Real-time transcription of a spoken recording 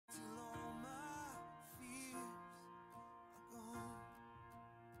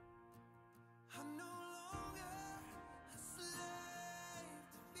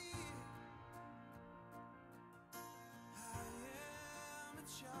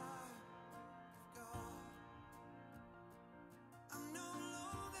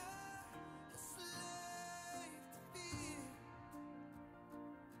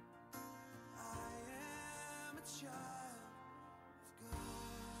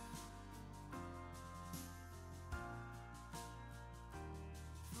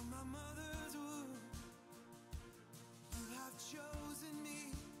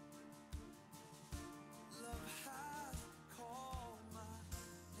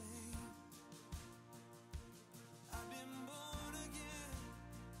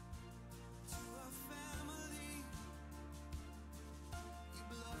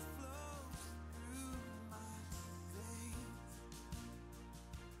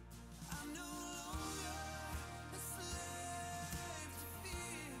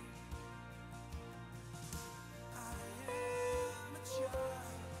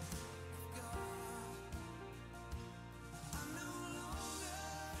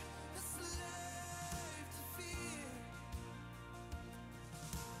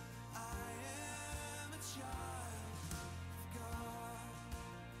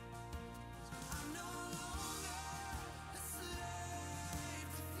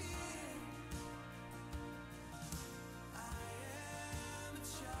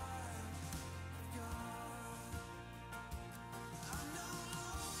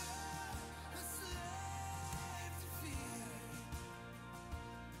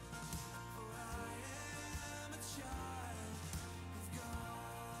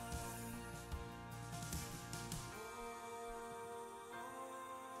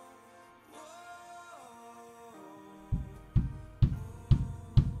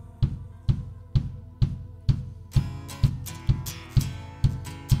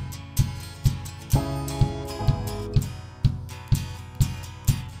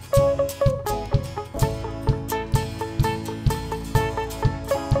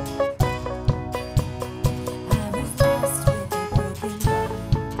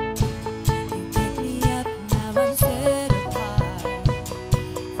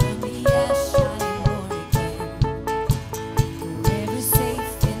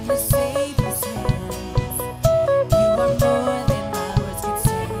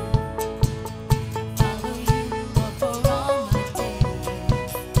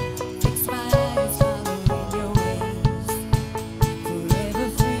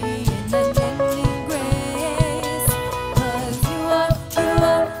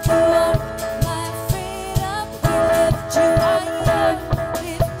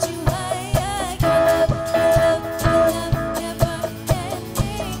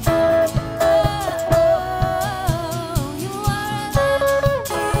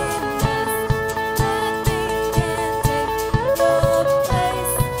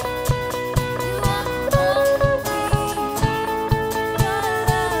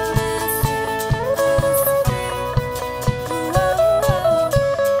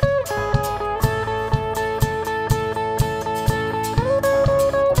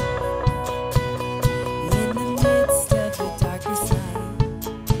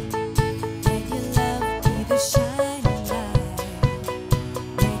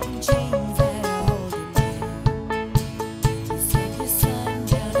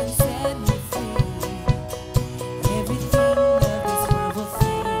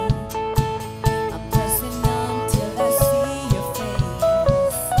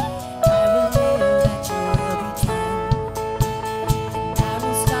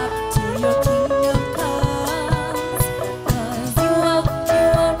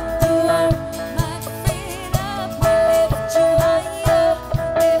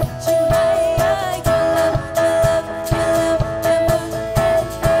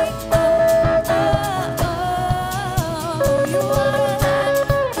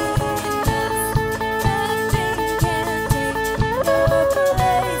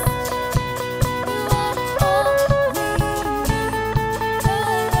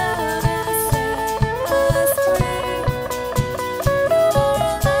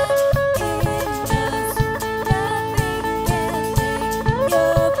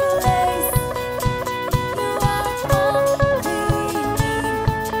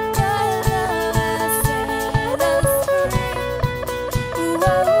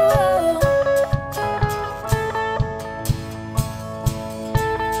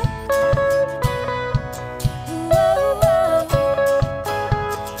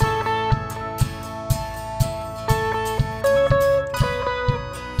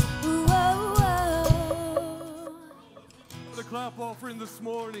clap offering this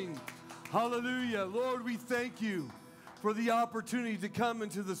morning. Hallelujah. Lord, we thank you for the opportunity to come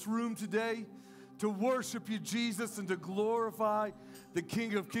into this room today, to worship you, Jesus, and to glorify the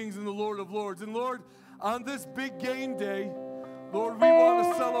King of Kings and the Lord of Lords. And Lord, on this big game day, Lord, we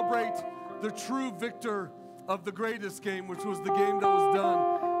want to celebrate the true victor of the greatest game, which was the game that was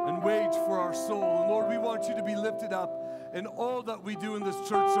done and waged for our soul. And Lord, we want you to be lifted up in all that we do in this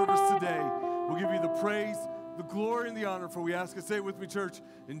church service today. We'll give you the praise, the glory, and the honor, for we ask it. Say it with me, church,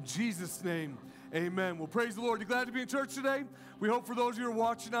 in Jesus' name, amen. Well, praise the Lord. You glad to be in church today? We hope for those of you who are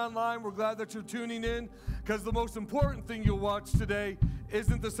watching online, we're glad that you're tuning in, because the most important thing you'll watch today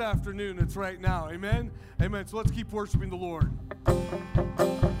isn't this afternoon, it's right now. Amen? Amen. So let's keep worshiping the Lord.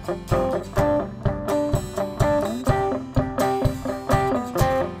 There's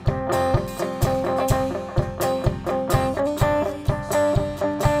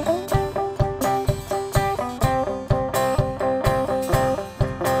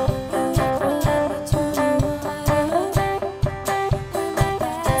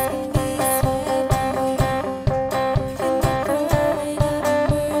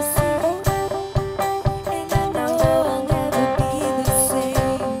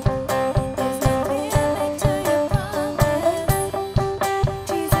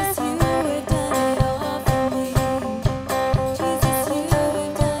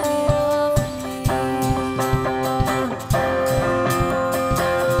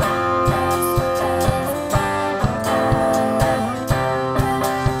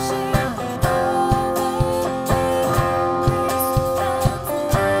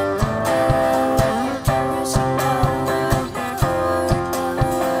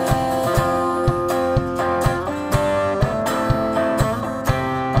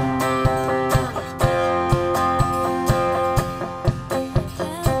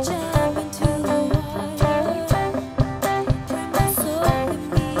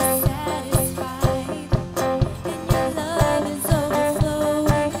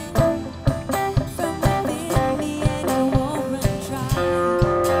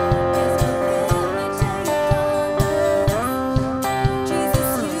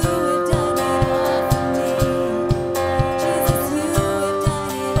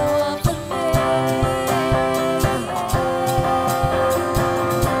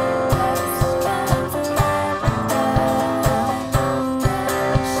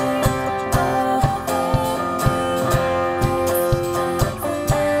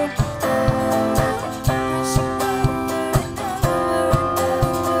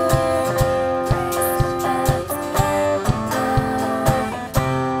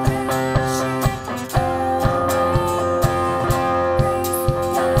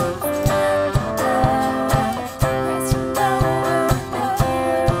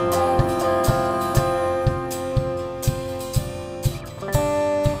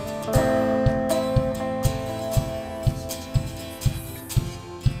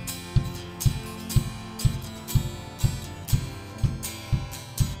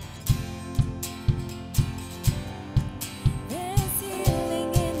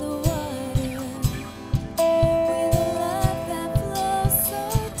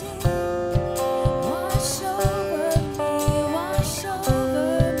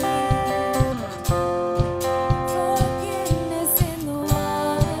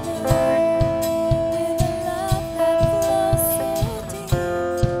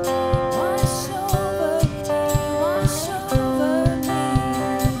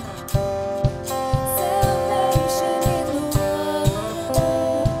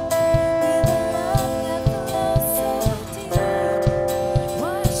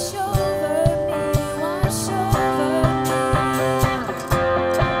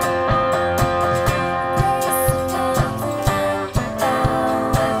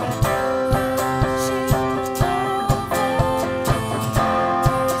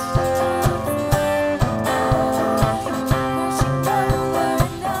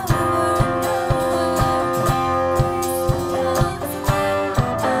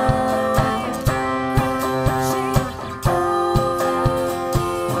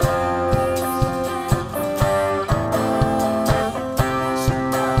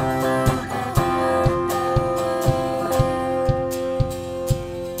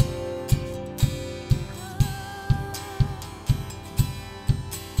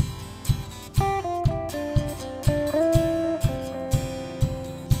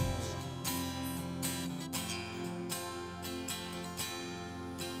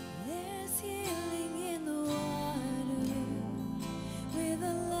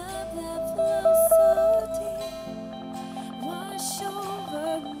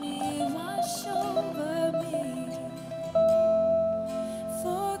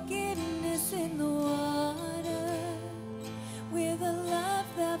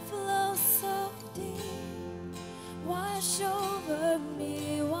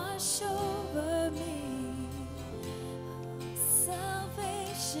me, wash over me.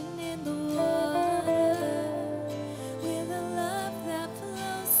 Salvation in the water, with a love that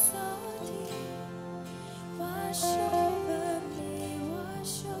flows so deep. Wash over me,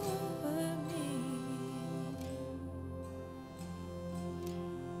 wash over me.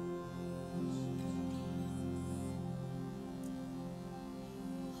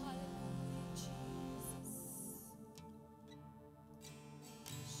 Hallelujah, Jesus.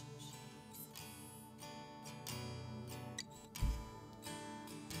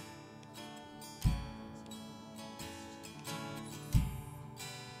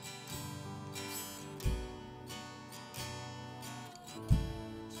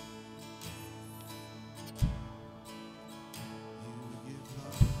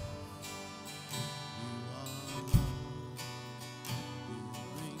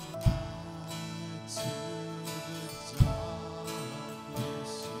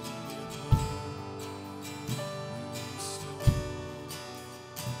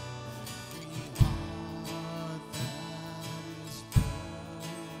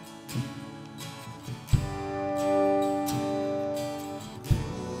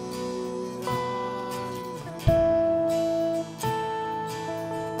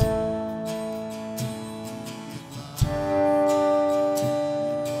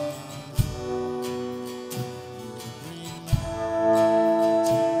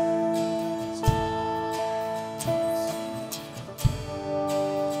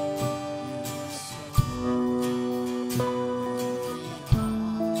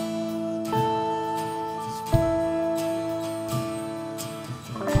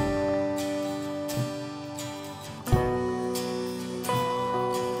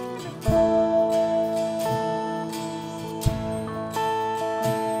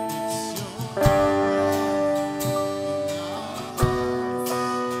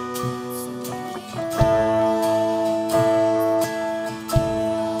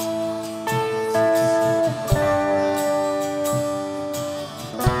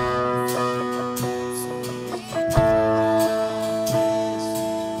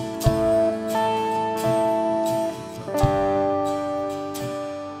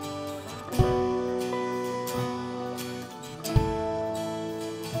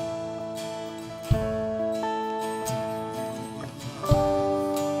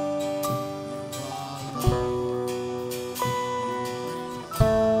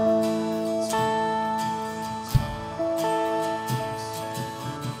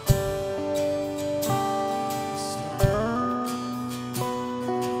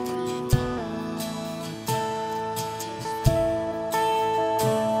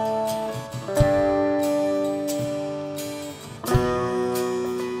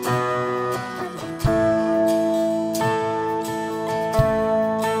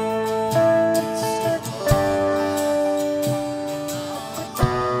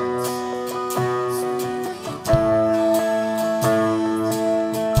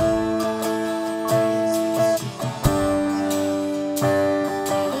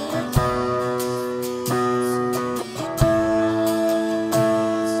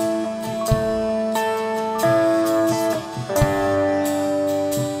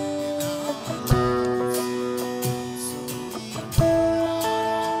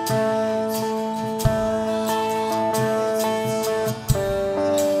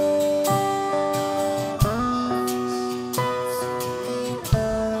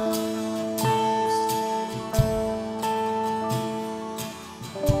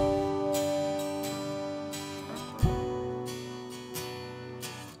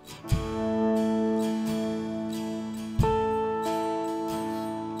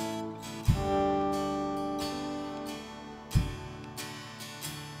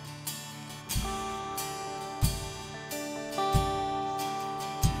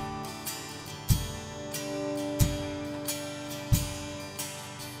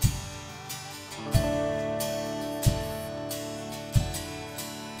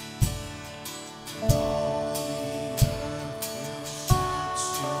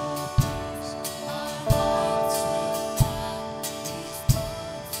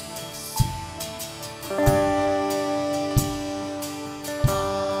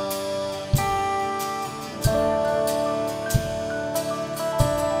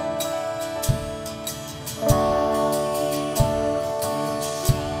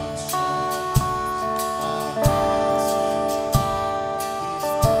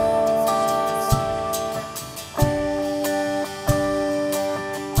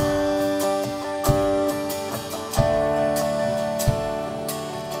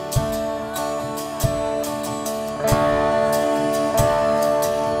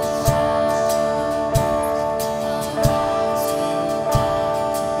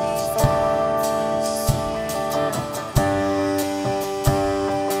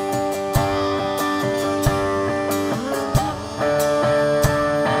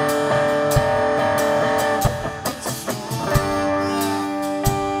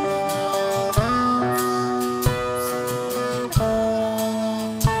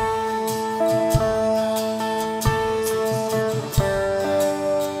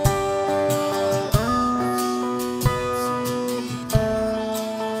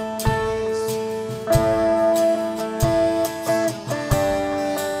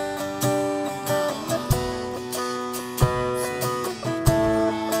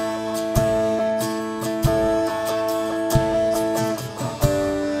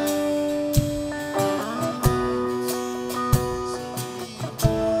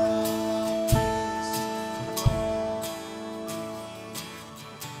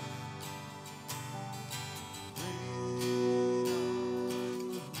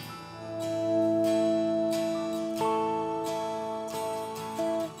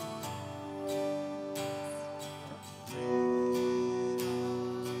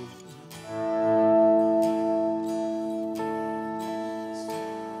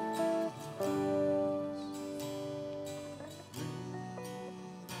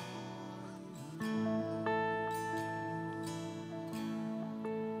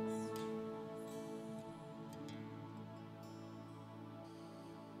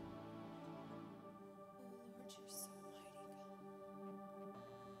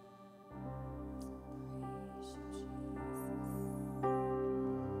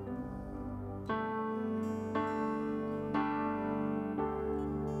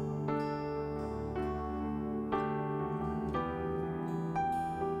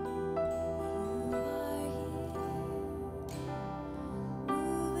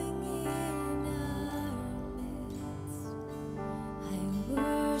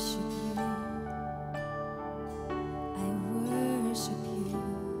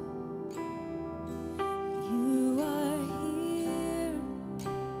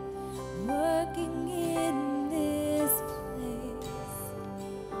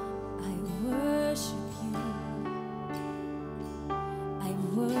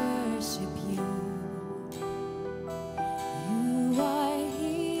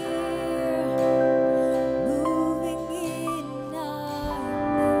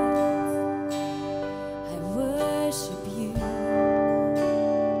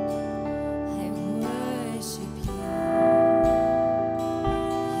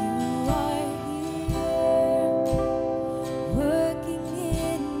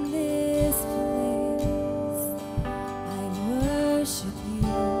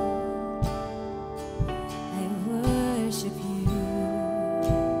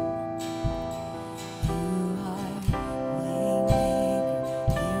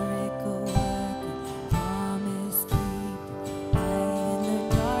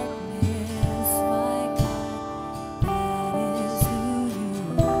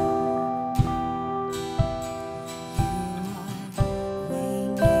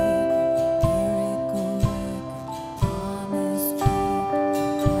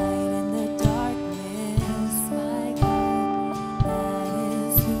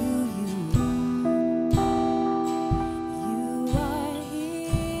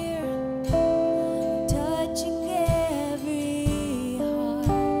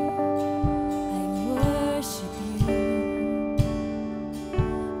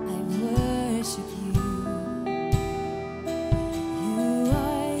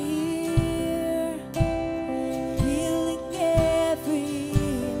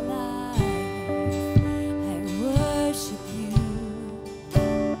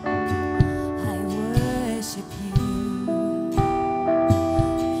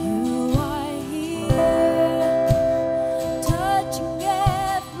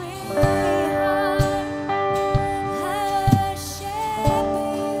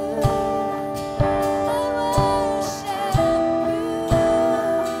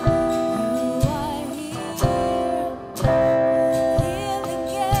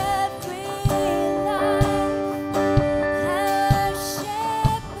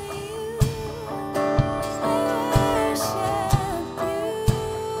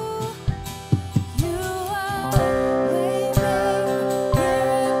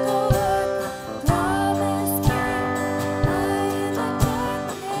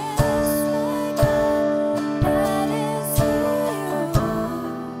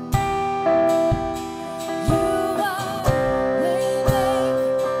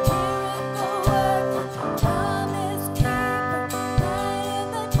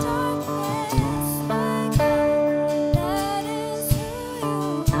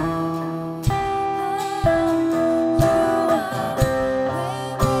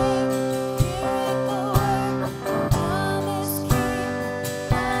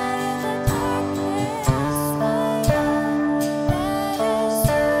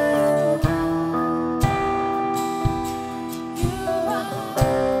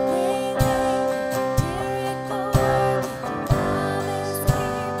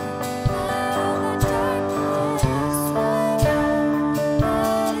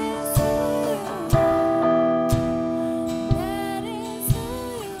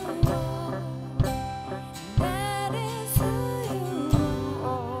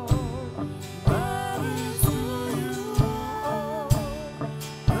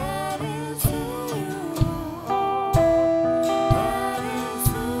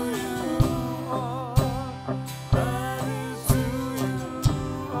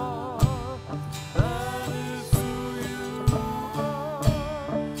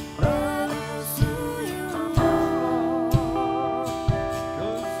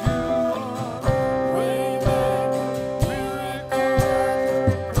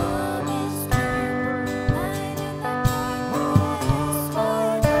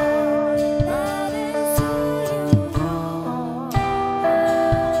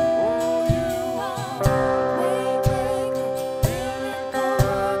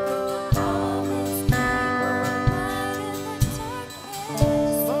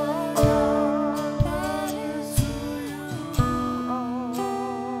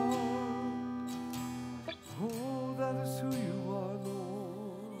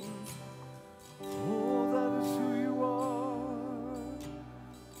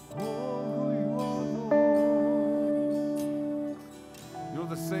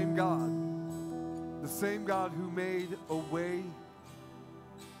 God who made a way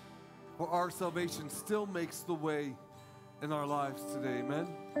for our salvation, still makes the way in our lives today. Amen?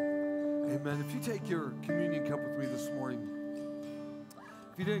 Amen. If you take your communion cup with me this morning,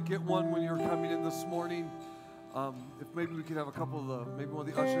 if you didn't get one when you were coming in this morning, if maybe we could have a couple of the, maybe one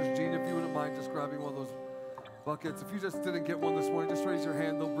of the ushers, Gene, if you wouldn't mind just grabbing one of those buckets. If you just didn't get one this morning, just raise your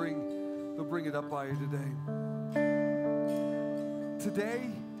hand. They'll bring it up by you today.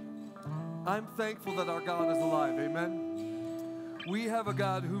 Today, I'm thankful that our God is alive. Amen. We have a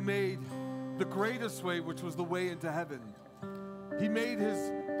God who made the greatest way, which was the way into heaven. He made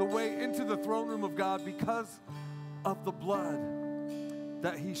the way into the throne room of God because of the blood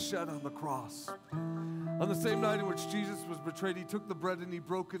that he shed on the cross. On the same night in which Jesus was betrayed, he took the bread and he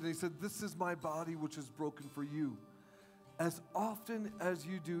broke it and he said, "This is my body which is broken for you. As often as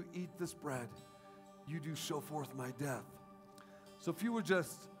you do eat this bread, you do show forth my death." So if you would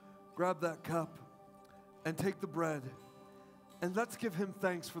just grab that cup and take the bread, and let's give him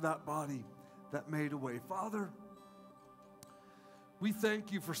thanks for that body that made a way. Father, we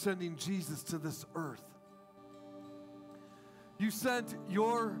thank you for sending Jesus to this earth. You sent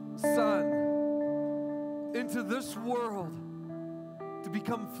your Son into this world to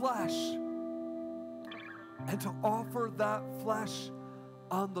become flesh and to offer that flesh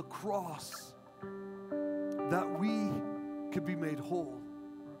on the cross that we could be made whole.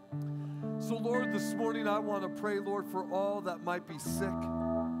 So Lord, this morning I want to pray, Lord, for all that might be sick,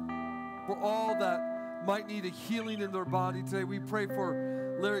 for all that might need a healing in their body today. We pray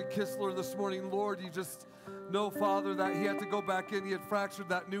for Larry Kistler this morning. Lord, you just know, Father, that he had to go back in. He had fractured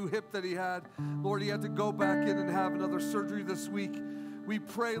that new hip that he had. Lord, he had to go back in and have another surgery this week. We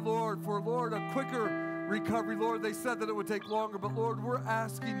pray, Lord, for, Lord, a quicker recovery. Lord, they said that it would take longer, but Lord, we're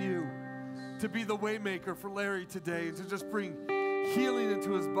asking you to be the way maker for Larry today and to just bring healing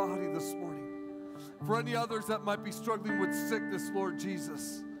into his body this morning. For any others that might be struggling with sickness, Lord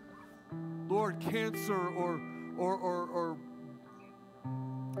Jesus, Lord, cancer or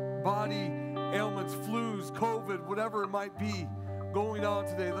body ailments, flus, COVID, whatever it might be going on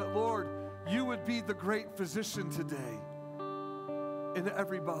today, that, Lord, you would be the great physician today in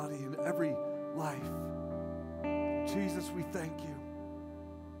every body, in every life. Jesus, we thank you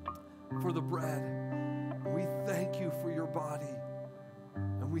for the bread. We thank you for your body.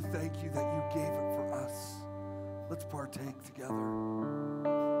 And we thank you that you gave it for us. Let's partake together.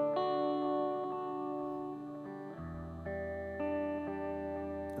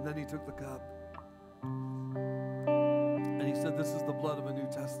 And then he took the cup. And he said, "This is the blood of a New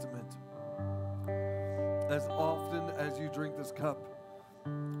Testament. As often as you drink this cup,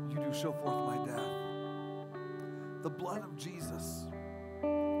 you do show forth my death." The blood of Jesus.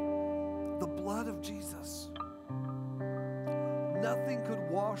 The blood of Jesus. Nothing could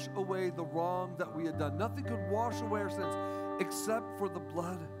wash away the wrong that we had done. Nothing could wash away our sins except for the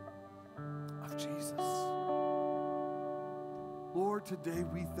blood of Jesus. Lord, today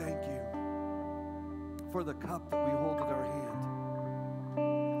we thank you for the cup that we hold in our hand.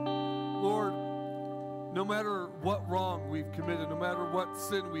 Lord, no matter what wrong we've committed, no matter what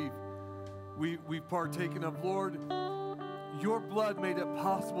sin we've partaken of, Lord, your blood made it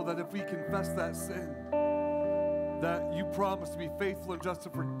possible that if we confess that sin, that you promise to be faithful and just to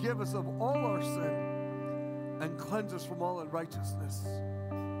forgive us of all our sin and cleanse us from all unrighteousness.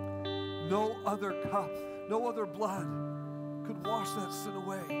 No other cup, no other blood could wash that sin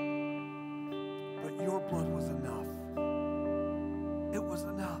away. But your blood was enough. It was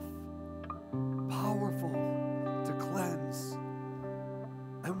enough. Powerful to cleanse.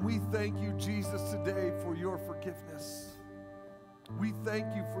 And we thank you, Jesus, today for your forgiveness. We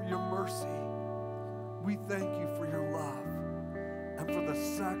thank you for your mercy. We thank you for your love and for the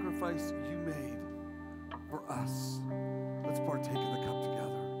sacrifice you made for us. Let's partake in the cup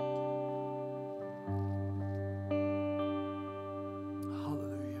together.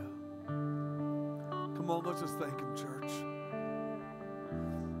 Hallelujah. Come on, let's just thank him, church.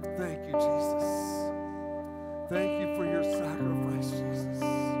 Thank you, Jesus. Thank you for your sacrifice, Jesus.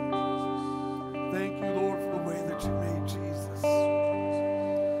 Thank you, Lord, for the way that you made Jesus.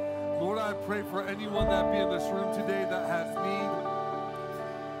 Lord, I pray for anyone that be in this room today that has need.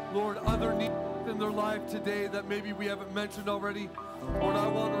 Lord, other needs in their life today that maybe we haven't mentioned already. Lord, I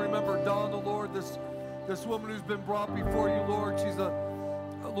want to remember Donna, Lord, this woman who's been brought before you, Lord. She's a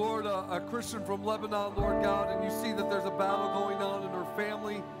Christian from Lebanon, Lord God, and you see that there's a battle going on in her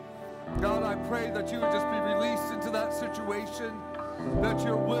family. God, I pray that you would just be released into that situation, that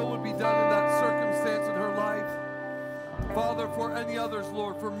your will would be done in that circumstance in her life. Father, for any others,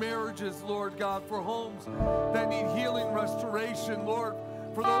 Lord, for marriages, Lord God, for homes that need healing, restoration, Lord,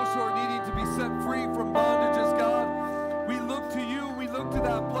 for those who are needing to be set free from bondages, God. We look to you. We look to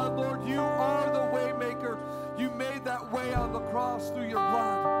that blood, Lord. You are the way maker. You made that way on the cross through your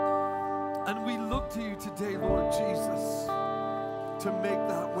blood. And we look to you today, Lord Jesus, to make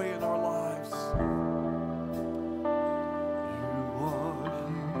that way in our lives. You are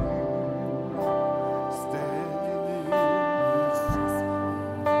here, standing in this place.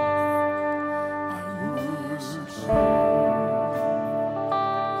 I worship you.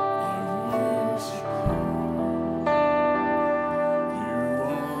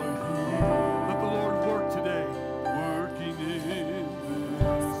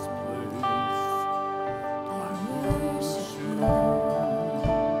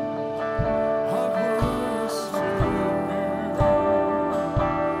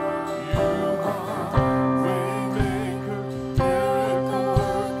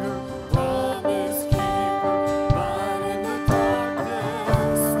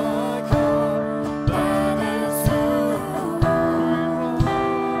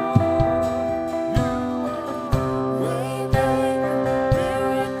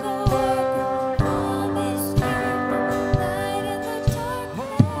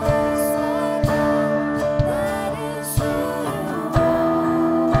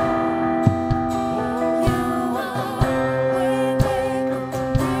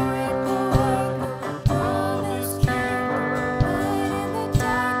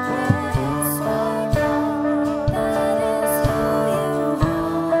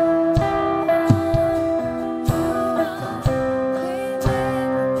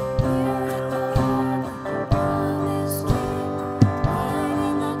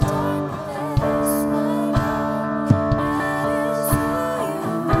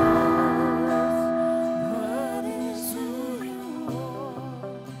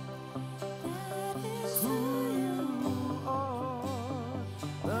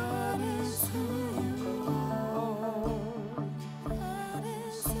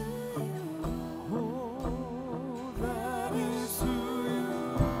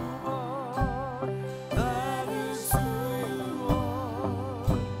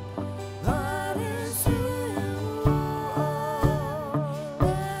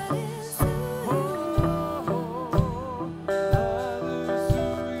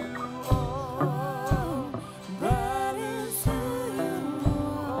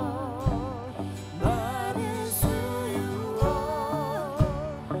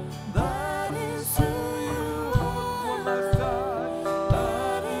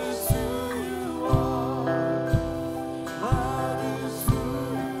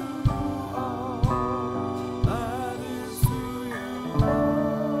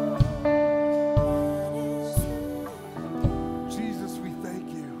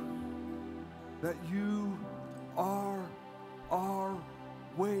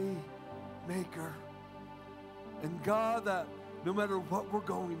 God, that no matter what we're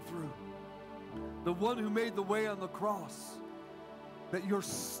going through, the one who made the way on the cross, that you're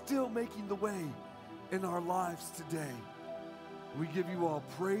still making the way in our lives today. We give you all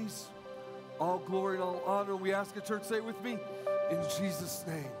praise, all glory, and all honor. We ask a church, say it with me, in Jesus'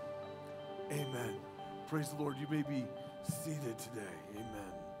 name, amen. Praise the Lord. You may be seated today. Amen.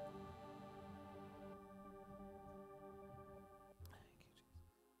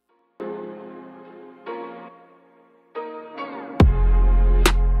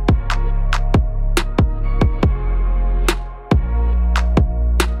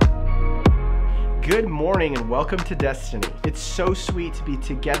 Good morning and welcome to Destiny. It's so sweet to be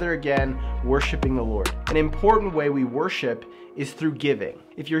together again worshiping the Lord. An important way we worship is through giving.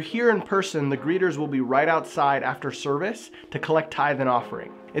 If you're here in person, the greeters will be right outside after service to collect tithe and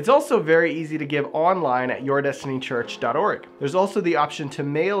offering. It's also very easy to give online at yourdestinychurch.org. There's also the option to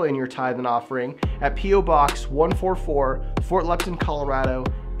mail in your tithe and offering at P.O. Box 144, Fort Lupton, Colorado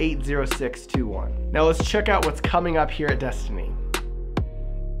 80621. Now let's check out what's coming up here at Destiny.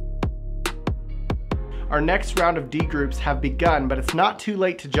 Our next round of D groups have begun, but it's not too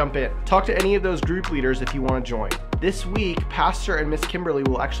late to jump in. Talk to any of those group leaders if you want to join. This week, Pastor and Miss Kimberly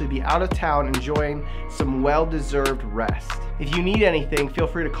will actually be out of town enjoying some well-deserved rest. If you need anything, feel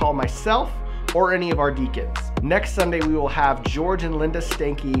free to call myself or any of our deacons. Next Sunday, we will have George and Linda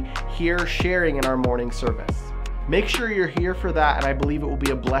Stanky here sharing in our morning service. Make sure you're here for that, and I believe it will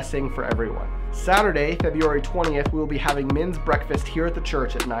be a blessing for everyone. Saturday, February 20th, we will be having men's breakfast here at the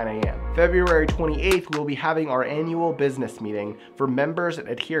church at 9 a.m. February 28th, we will be having our annual business meeting for members and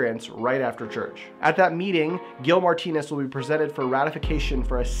adherents right after church. At that meeting, Gil Martinez will be presented for ratification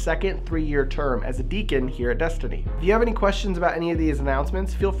for a second 3-year term as a deacon here at Destiny. If you have any questions about any of these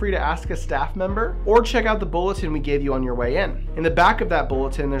announcements, feel free to ask a staff member or check out the bulletin we gave you on your way in. In the back of that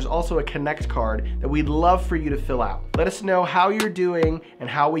bulletin, there's also a Connect card that we'd love for you to fill out. Let us know how you're doing and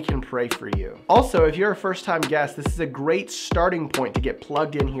how we can pray for you. Also, if you're a first-time guest, this is a great starting point to get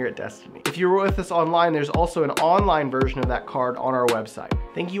plugged in here at Destiny. If you're with us online, there's also an online version of that card on our website.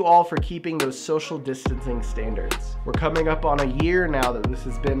 Thank you all for keeping those social distancing standards. We're coming up on a year now that this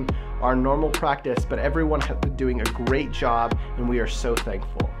has been our normal practice, but everyone has been doing a great job, and we are so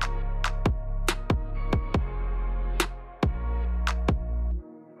thankful.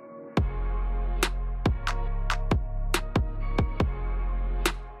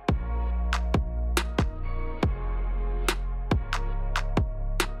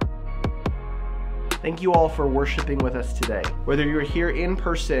 Thank you all for worshiping with us today. Whether you're here in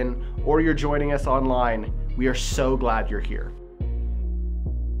person or you're joining us online, we are so glad you're here.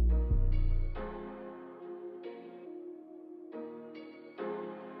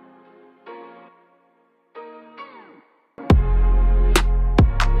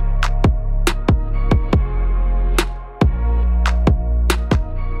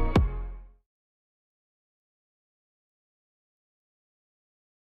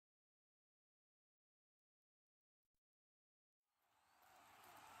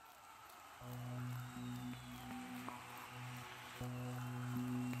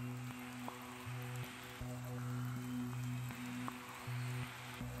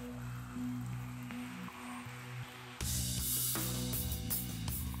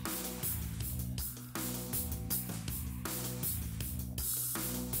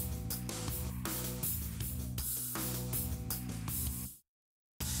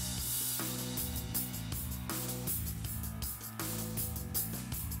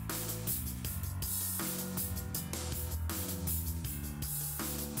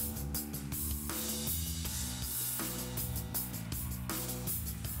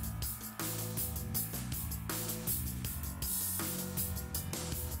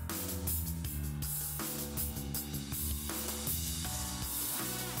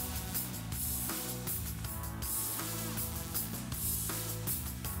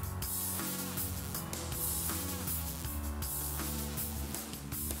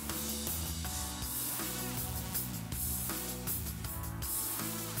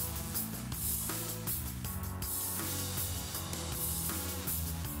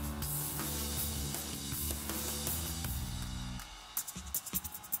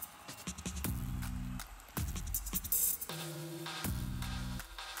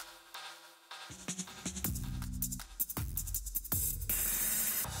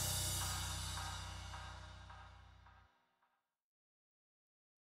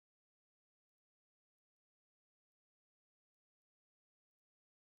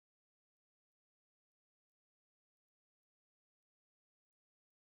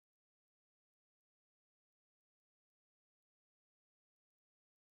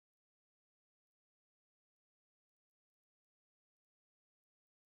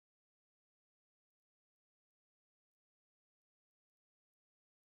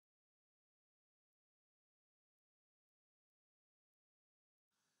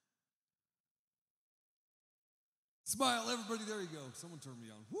 Smile, everybody. There you go. Someone turned me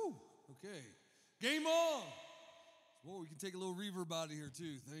on. Woo. Okay. Game on. Whoa, we can take a little reverb out of here,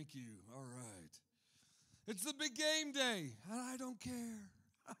 too. Thank you. All right. It's the big game day, and I don't care.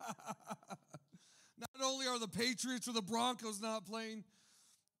 Not only are the Patriots or the Broncos not playing,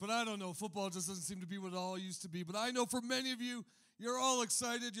 but I don't know. Football just doesn't seem to be what it all used to be. But I know for many of you, you're all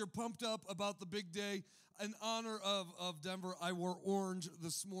excited. You're pumped up about the big day. In honor of Denver, I wore orange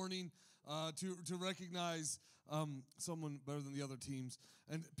this morning to recognize someone better than the other teams.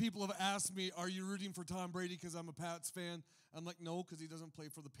 And people have asked me, are you rooting for Tom Brady because I'm a Pats fan? I'm like, no, because he doesn't play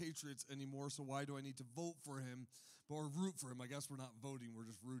for the Patriots anymore, so why do I need to vote for him or root for him? I guess we're not voting, we're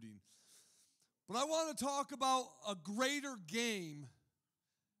just rooting. But I want to talk about a greater game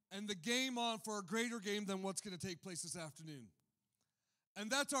and the game on for a greater game than what's going to take place this afternoon. And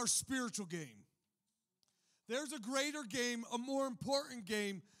that's our spiritual game. There's a greater game, a more important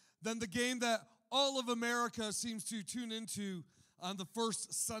game than the game that all of America seems to tune into on the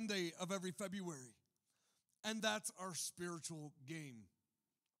first Sunday of every February. And that's our spiritual game.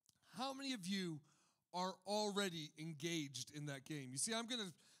 How many of you are already engaged in that game? You see, I'm going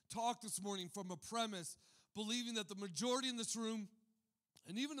to talk this morning from a premise believing that the majority in this room,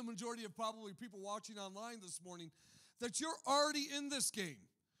 and even the majority of probably people watching online this morning, that you're already in this game.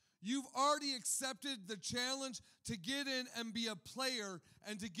 You've already accepted the challenge to get in and be a player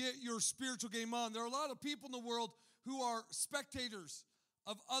and to get your spiritual game on. There are a lot of people in the world who are spectators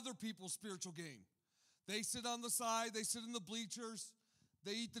of other people's spiritual game. They sit on the side, they sit in the bleachers,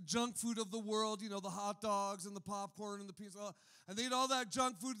 they eat the junk food of the world, you know, the hot dogs and the popcorn and the pizza, and they eat all that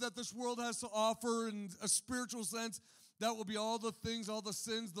junk food that this world has to offer in a spiritual sense. That will be all the things, all the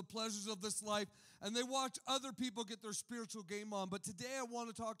sins, the pleasures of this life. And they watch other people get their spiritual game on. But today I want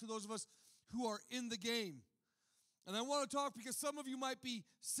to talk to those of us who are in the game. And I want to talk because some of you might be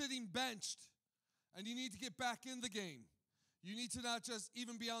sitting benched and you need to get back in the game. You need to not just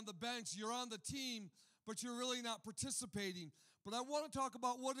even be on the bench. You're on the team, but you're really not participating. But I want to talk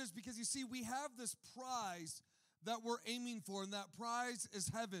about what it is, because you see, we have this prize that we're aiming for, and that prize is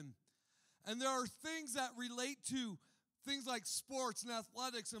heaven. And there are things that relate to things like sports and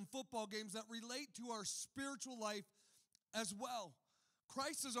athletics and football games that relate to our spiritual life as well.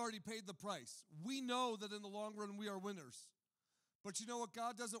 Christ has already paid the price. We know that in the long run we are winners. But you know what?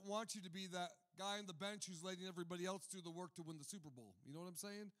 God doesn't want you to be that guy on the bench who's letting everybody else do the work to win the Super Bowl. You know what I'm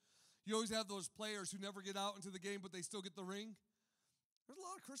saying? You always have those players who never get out into the game, but they still get the ring. There's a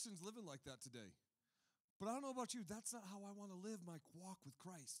lot of Christians living like that today. But I don't know about you. That's not how I want to live my walk with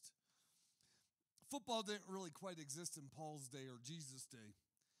Christ. Football didn't really quite exist in Paul's day or Jesus' day,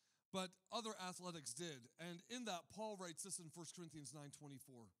 but other athletics did. And in that, Paul writes this in 1 Corinthians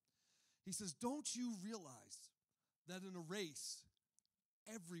 9:24. He says, "Don't you realize that in a race,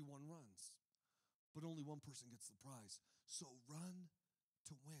 everyone runs, but only one person gets the prize? So run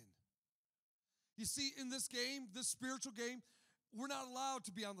to win." You see, in this game, this spiritual game, we're not allowed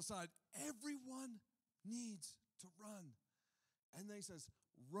to be on the side. Everyone needs to run. And then he says,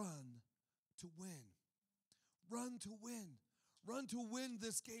 run to win. Run to win. Run to win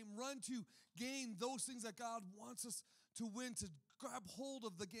this game. Run to gain those things that God wants us to win, to grab hold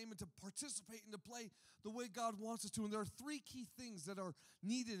of the game and to participate and to play the way God wants us to. And there are three key things that are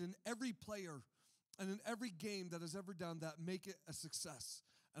needed in every player and in every game that is ever done that make it a success.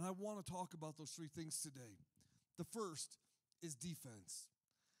 And I want to talk about those three things today. The first is defense.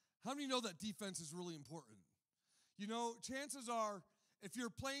 How many know that defense is really important? You know, chances are, if you're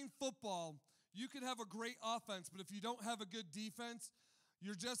playing football, you can have a great offense, but if you don't have a good defense,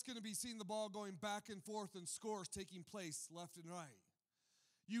 you're just going to be seeing the ball going back and forth and scores taking place left and right.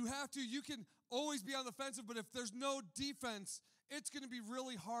 You can always be on the offensive, but if there's no defense, it's going to be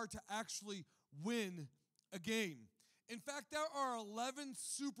really hard to actually win a game. In fact, there are 11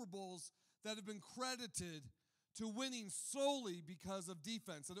 Super Bowls that have been credited to winning solely because of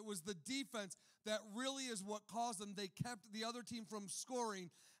defense. And it was the defense that really is what caused them. They kept the other team from scoring,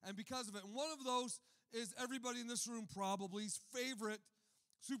 and because of it. And one of those is everybody in this room probably's favorite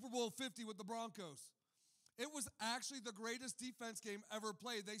Super Bowl 50 with the Broncos. It was actually the greatest defense game ever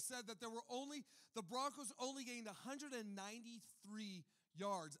played. They said that the Broncos only gained 193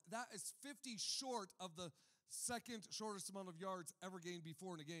 yards. That is 50 short of the second shortest amount of yards ever gained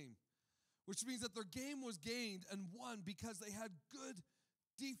before in a game, which means that their game was gained and won because they had good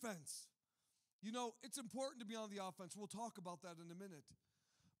defense. You know, it's important to be on the offense. We'll talk about that in a minute.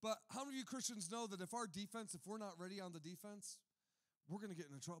 But how many of you Christians know that if we're not ready on the defense, we're going to get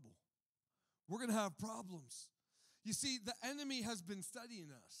into trouble? We're going to have problems. You see, the enemy has been studying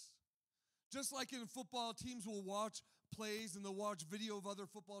us. Just like in football, teams will watch plays and they'll watch video of other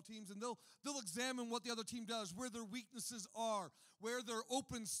football teams and they'll examine what the other team does, where their weaknesses are, where their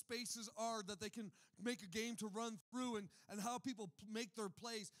open spaces are that they can make a game to run through, and how people make their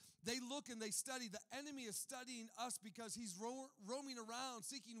plays. They look and they study. The enemy is studying us because he's roaming around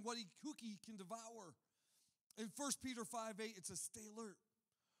seeking who he can devour. In 1 Peter 5:8, it says, "Stay alert.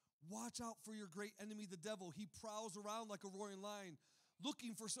 Watch out for your great enemy, the devil. He prowls around like a roaring lion,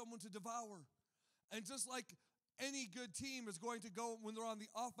 looking for someone to devour." And just like any good team is going to go when they're on the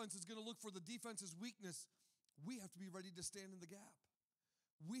offense, is going to look for the defense's weakness, we have to be ready to stand in the gap.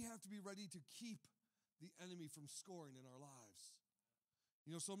 We have to be ready to keep the enemy from scoring in our lives.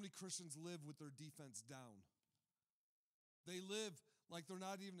 You know, so many Christians live with their defense down. They live like they're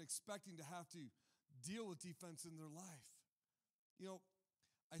not even expecting to have to deal with defense in their life. You know,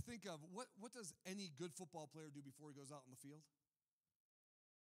 I think of what does any good football player do before he goes out on the field?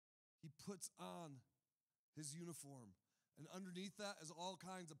 He puts on his uniform, and underneath that is all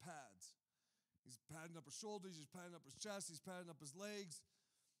kinds of pads. He's padding up his shoulders, he's padding up his chest, he's padding up his legs.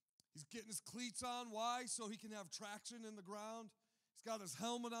 He's getting his cleats on. Why? So he can have traction in the ground. He's got his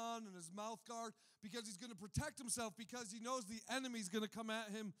helmet on and his mouth guard because he's going to protect himself because he knows the enemy's going to come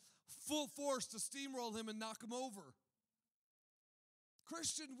at him full force to steamroll him and knock him over.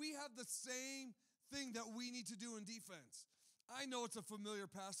 Christian, we have the same thing that we need to do in defense. I know it's a familiar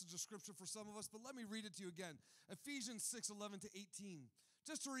passage of scripture for some of us, but let me read it to you again. Ephesians 6:11-18,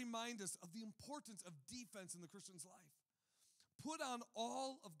 just to remind us of the importance of defense in the Christian's life. Put on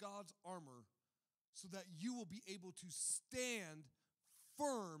all of God's armor so that you will be able to stand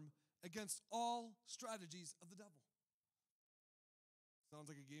firm against all strategies of the devil. Sounds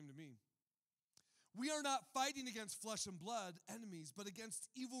like a game to me. We are not fighting against flesh and blood enemies, but against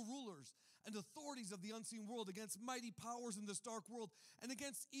evil rulers and authorities of the unseen world, against mighty powers in this dark world, and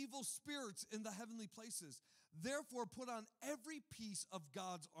against evil spirits in the heavenly places. Therefore, put on every piece of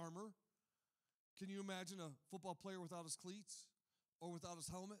God's armor. Can you imagine a football player without his cleats, or without his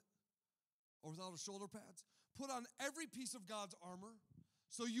helmet, or without his shoulder pads? Put on every piece of God's armor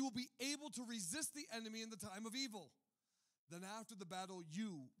so you will be able to resist the enemy in the time of evil. Then after the battle,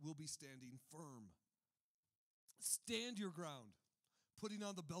 you will be standing firm. Stand your ground, putting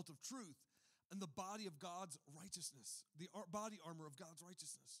on the belt of truth and the body of God's righteousness, the body armor of God's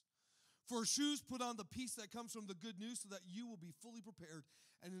righteousness. For shoes, put on the peace that comes from the good news so that you will be fully prepared.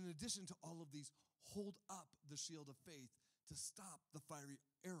 And in addition to all of these, hold up the shield of faith to stop the fiery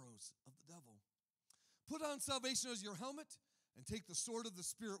arrows of the devil. Put on salvation as your helmet and take the sword of the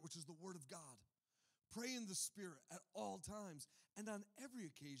Spirit, which is the word of God. Pray in the Spirit at all times and on every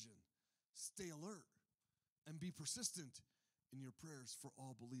occasion. Stay alert and be persistent in your prayers for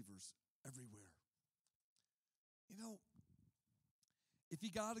all believers everywhere. You know, if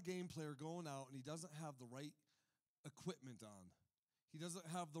you got a game player going out and he doesn't have the right equipment on, he doesn't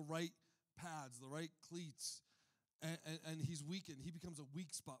have the right pads, the right cleats, and he's weakened, he becomes a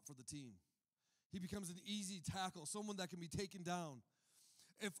weak spot for the team. He becomes an easy tackle, someone that can be taken down.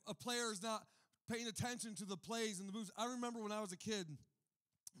 If a player is not paying attention to the plays and the moves, I remember when I was a kid,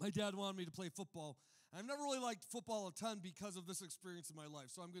 my dad wanted me to play football. I've never really liked football a ton because of this experience in my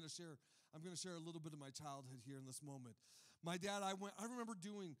life. So I'm going to share a little bit of my childhood here in this moment. My dad, I remember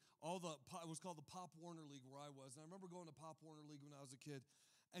doing it was called the Pop Warner League where I was. And I remember going to Pop Warner League when I was a kid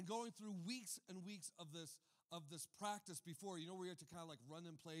and going through weeks and weeks of this practice before, where you have to kind of like run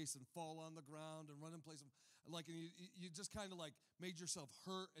in place and fall on the ground and run in place. And you just kind of like made yourself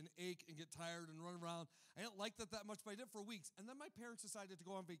hurt and ache and get tired and run around. I didn't like that much, but I did it for weeks. And then my parents decided to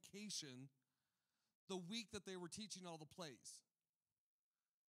go on vacation the week that they were teaching all the plays.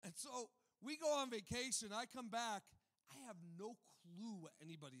 And so we go on vacation. I come back. I have no clue what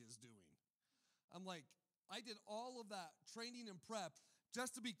anybody is doing. I'm like, I did all of that training and prep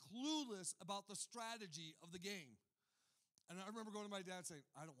just to be clueless about the strategy of the game. And I remember going to my dad saying,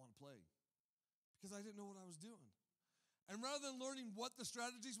 I don't want to play because I didn't know what I was doing. And rather than learning what the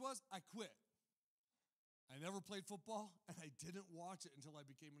strategies was, I quit. I never played football, and I didn't watch it until I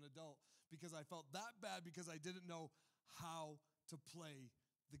became an adult because I felt that bad because I didn't know how to play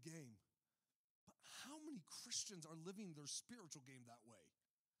the game. But how many Christians are living their spiritual game that way?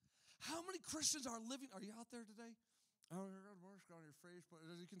 How many Christians are you out there today? Oh, you're going to work on your face, but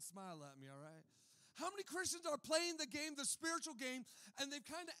you can smile at me, all right? How many Christians are playing the game, the spiritual game, and they've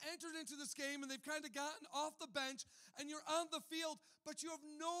kind of entered into this game, and they've kind of gotten off the bench, and you're on the field, but you have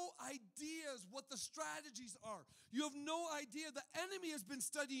no ideas what the strategies are. You have no idea. The enemy has been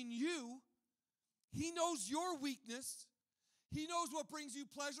studying you. He knows your weakness. He knows what brings you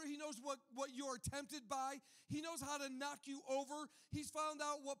pleasure. He knows what you're tempted by. He knows how to knock you over. He's found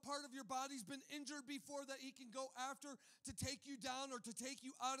out what part of your body's been injured before that he can go after to take you down or to take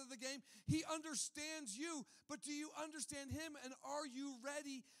you out of the game. He understands you, but do you understand him? And are you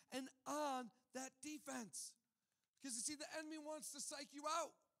ready and on that defense? Because you see, the enemy wants to psych you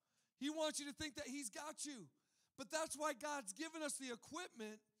out. He wants you to think that he's got you. But that's why God's given us the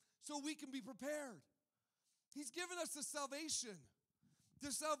equipment so we can be prepared. He's given us the salvation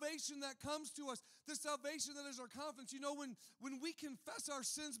that comes to us, the salvation that is our confidence. When we confess our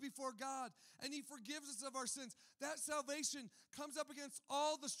sins before God and he forgives us of our sins, that salvation comes up against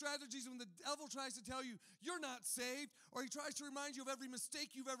all the strategies when the devil tries to tell you you're not saved, or he tries to remind you of every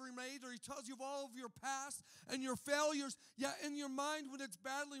mistake you've ever made, or he tells you of all of your past and your failures. Yeah, in your mind when it's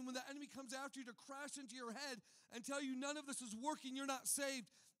battling, when the enemy comes after you to crash into your head and tell you none of this is working, you're not saved.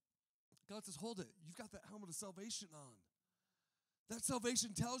 God says, hold it. You've got that helmet of salvation on. That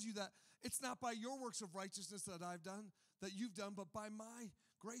salvation tells you that it's not by your works of righteousness that I've done, that you've done, but by my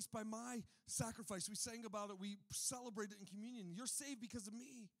grace, by my sacrifice. We sang about it. We celebrate it in communion. You're saved because of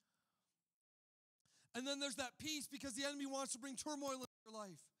me. And then there's that peace because the enemy wants to bring turmoil into your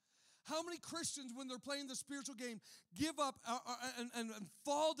life. How many Christians, when they're playing the spiritual game, give up and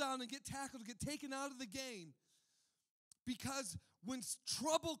fall down and get tackled, get taken out of the game because when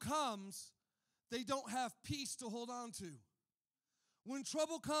trouble comes, they don't have peace to hold on to. When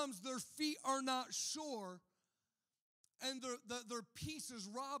trouble comes, their feet are not sure and their peace is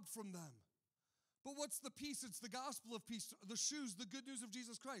robbed from them. But what's the peace? It's the gospel of peace, the shoes, the good news of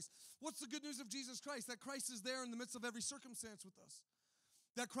Jesus Christ. What's the good news of Jesus Christ? That Christ is there in the midst of every circumstance with us.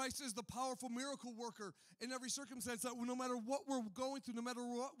 That Christ is the powerful miracle worker in every circumstance, that no matter what we're going through, no matter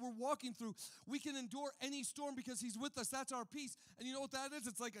what we're walking through, we can endure any storm because he's with us. That's our peace. And you know what that is?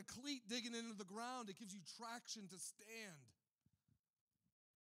 It's like a cleat digging into the ground. It gives you traction to stand.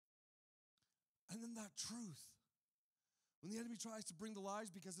 And then that truth. When the enemy tries to bring the lies,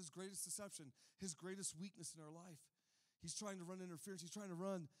 because his greatest deception, his greatest weakness in our life, he's trying to run interference. He's trying to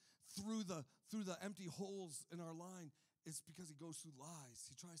run through the empty holes in our line. It's because he goes through lies.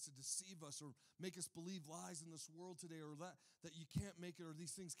 He tries to deceive us or make us believe lies in this world today, or that you can't make it, or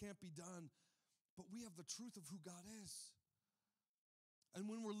these things can't be done. But we have the truth of who God is. And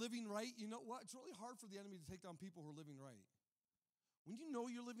when we're living right, you know what? It's really hard for the enemy to take down people who are living right. When you know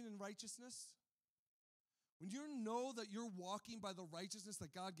you're living in righteousness, when you know that you're walking by the righteousness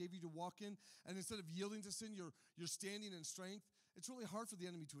that God gave you to walk in, and instead of yielding to sin, you're standing in strength, it's really hard for the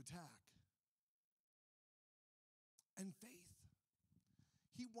enemy to attack. And faith.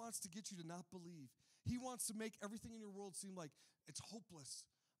 He wants to get you to not believe. He wants to make everything in your world seem like it's hopeless.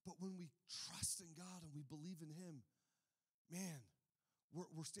 But when we trust in God and we believe in him, man,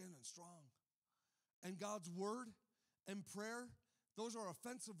 we're standing strong. And God's word and prayer, those are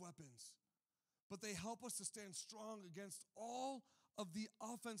offensive weapons. But they help us to stand strong against all of the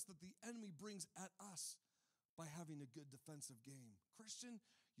offense that the enemy brings at us by having a good defensive game. Christian,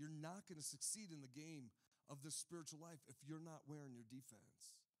 you're not going to succeed in the game of this spiritual life if you're not wearing your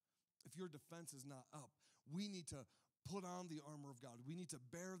defense. If your defense is not up. We need to put on the armor of God. We need to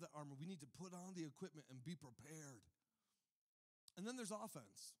bear the armor. We need to put on the equipment and be prepared. And then there's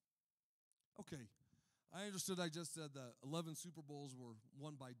offense. Okay, I understood I just said that 11 Super Bowls were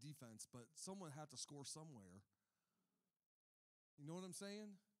won by defense, but someone had to score somewhere. You know what I'm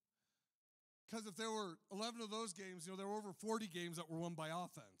saying? Because if there were 11 of those games, there were over 40 games that were won by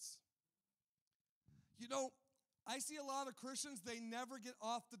offense. I see a lot of Christians, they never get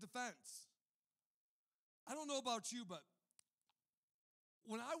off the defense. I don't know about you, but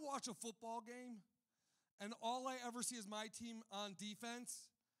when I watch a football game and all I ever see is my team on defense,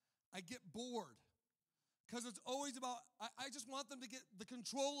 I get bored. Because it's always about, I just want them to get the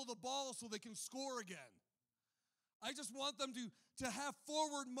control of the ball so they can score again. I just want them to have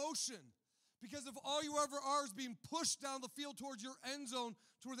forward motion. Because if all you ever are is being pushed down the field towards your end zone,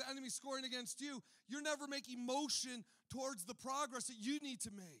 toward the enemy scoring against you, you're never making motion towards the progress that you need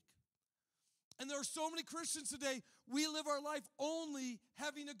to make. And there are so many Christians today, we live our life only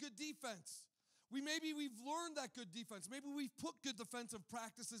having a good defense. Maybe we've learned that good defense. Maybe we've put good defensive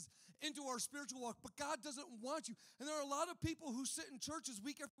practices into our spiritual walk, but God doesn't want you. And there are a lot of people who sit in churches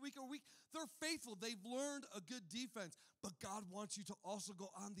week after week or week. They're faithful. They've learned a good defense, but God wants you to also go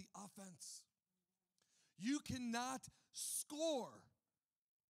on the offense. You cannot score.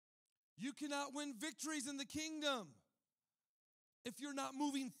 You cannot win victories in the kingdom if you're not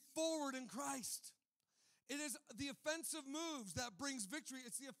moving forward in Christ. It is the offensive moves that brings victory.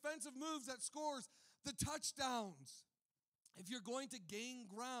 It's the offensive moves that scores the touchdowns. If you're going to gain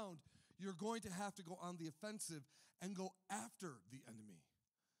ground, you're going to have to go on the offensive and go after the enemy.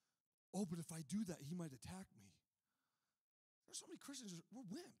 Oh, but if I do that, he might attack me. There's so many Christians, we're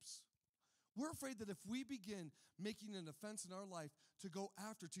wimps. We're afraid that if we begin making an offense in our life to go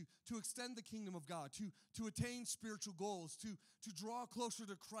after, to extend the kingdom of God, to attain spiritual goals, to draw closer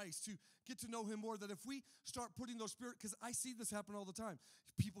to Christ, to get to know him more, that if we start putting those because I see this happen all the time.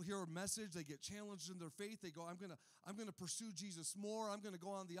 People hear a message, they get challenged in their faith, they go, I'm gonna pursue Jesus more, I'm gonna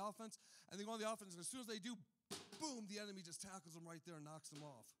go on the offense, and they go on the offense, and as soon as they do, boom, the enemy just tackles them right there and knocks them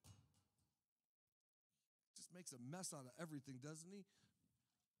off. Just makes a mess out of everything, doesn't he?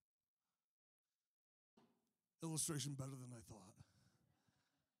 Illustration better than I thought.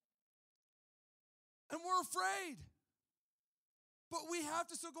 And we're afraid. But we have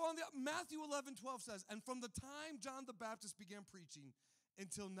to still go on. Matthew 11:12 says, and from the time John the Baptist began preaching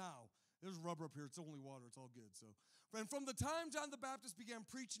until now, there's rubber up here, it's only water, it's all good. And from the time John the Baptist began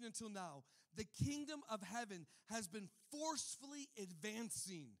preaching until now, the kingdom of heaven has been forcefully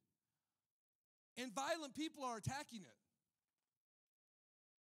advancing. And violent people are attacking it.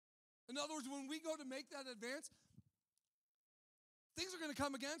 In other words, when we go to make that advance, things are going to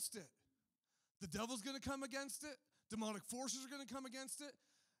come against it. The devil's going to come against it. Demonic forces are going to come against it.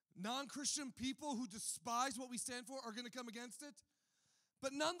 Non-Christian people who despise what we stand for are going to come against it.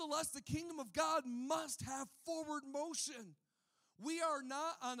 But nonetheless, the kingdom of God must have forward motion. We are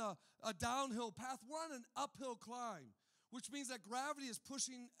not on a downhill path. We're on an uphill climb, which means that gravity is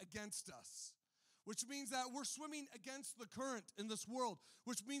pushing against us, which means that we're swimming against the current in this world,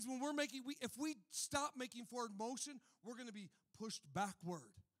 which means when if we stop making forward motion, we're going to be pushed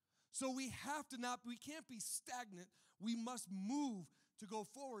backward. So we can't be stagnant. We must move to go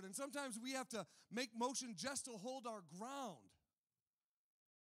forward. And sometimes we have to make motion just to hold our ground.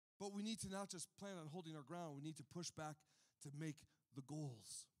 But we need to not just plan on holding our ground. We need to push back to make the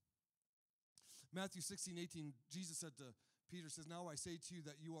goals. Matthew 16:18, Jesus said to Peter, says, "Now I say to you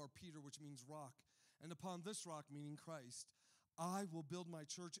that you are Peter," which means rock. "And upon this rock," meaning Christ, "I will build my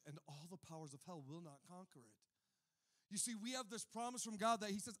church, and all the powers of hell will not conquer it." You see, we have this promise from God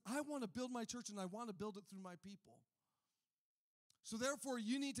that he says, I want to build my church, and I want to build it through my people. So therefore,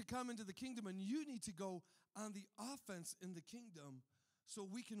 you need to come into the kingdom, and you need to go on the offense in the kingdom so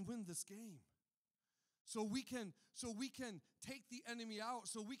we can win this game. So we can take the enemy out,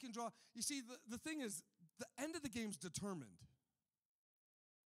 so we can draw. You see, the thing is, the end of the game's determined.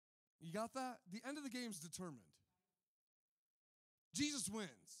 You got that? The end of the game's determined. Jesus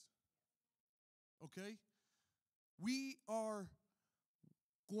wins. Okay? We are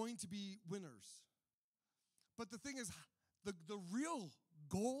going to be winners. But the thing is, the real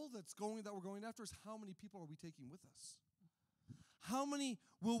goal that we're going after is how many people are we taking with us? How many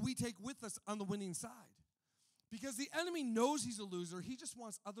will we take with us on the winning side? Because the enemy knows he's a loser. He just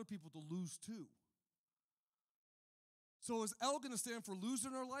wants other people to lose too. So is L going to stand for loser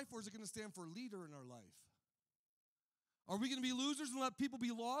in our life, or is it going to stand for leader in our life? Are we going to be losers and let people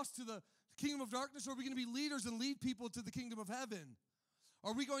be lost to the kingdom of darkness, or are we going to be leaders and lead people to the kingdom of heaven?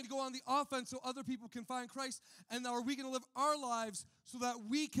 Are we going to go on the offense so other people can find Christ? And are we going to live our lives so that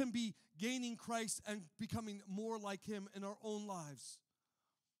we can be gaining Christ and becoming more like him in our own lives?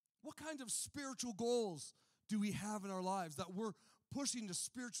 What kind of spiritual goals do we have in our lives that we're pushing to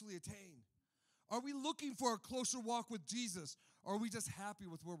spiritually attain? Are we looking for a closer walk with Jesus, or are we just happy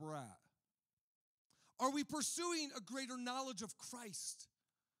with where we're at? Are we pursuing a greater knowledge of Christ?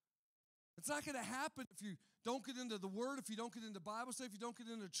 It's not going to happen if you don't get into the Word, if you don't get into Bible study, if you don't get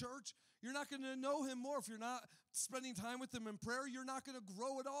into church. You're not going to know him more. If you're not spending time with him in prayer, you're not going to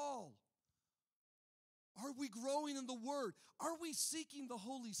grow at all. Are we growing in the Word? Are we seeking the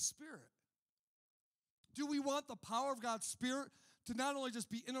Holy Spirit? Do we want the power of God's Spirit to not only just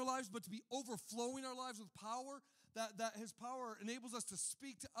be in our lives, but to be overflowing our lives with power? That his power enables us to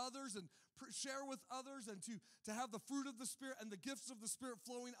speak to others and share with others, and to have the fruit of the Spirit and the gifts of the Spirit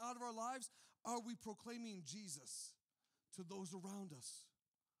flowing out of our lives? Are we proclaiming Jesus to those around us?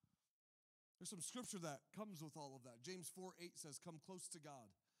 There's some scripture that comes with all of that. James 4:8 says, "Come close to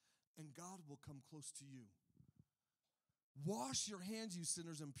God, and God will come close to you. Wash your hands, you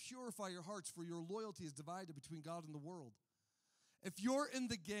sinners, and purify your hearts, for your loyalty is divided between God and the world." If you're in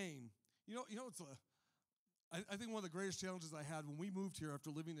the game, I think one of the greatest challenges I had when we moved here after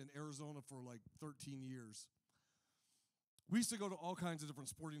living in Arizona for like 13 years, we used to go to all kinds of different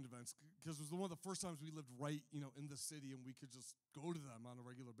sporting events because it was one of the first times we lived right, in the city, and we could just go to them on a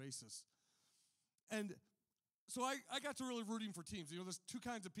regular basis. And so I got to really rooting for teams. There's two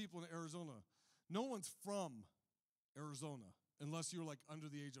kinds of people in Arizona. No one's from Arizona unless you're like under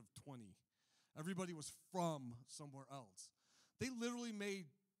the age of 20. Everybody was from somewhere else. They literally made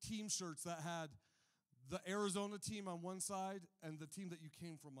team shirts that had the Arizona team on one side and the team that you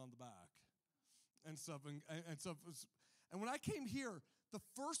came from on the back and stuff. And when I came here, the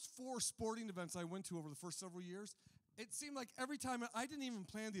first 4 sporting events I went to over the first several years, it seemed like every time, I didn't even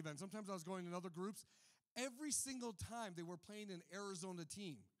plan the event. Sometimes I was going in other groups. Every single time they were playing an Arizona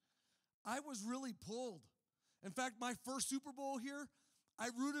team, I was really pulled. In fact, my first Super Bowl here, I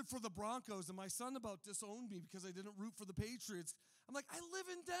rooted for the Broncos, and my son about disowned me because I didn't root for the Patriots. I'm like, I live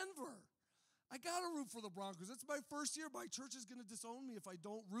in Denver. I got to root for the Broncos. It's my first year. My church is going to disown me if I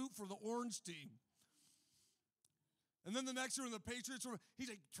don't root for the orange team. And then the next year when the Patriots were, he's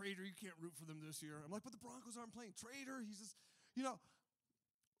like, "Traitor, you can't root for them this year." I'm like, "But the Broncos aren't playing." "Traitor." He says,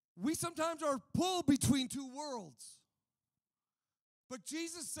 we sometimes are pulled between two worlds. But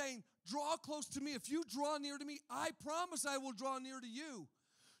Jesus is saying, draw close to me. If you draw near to me, I promise I will draw near to you.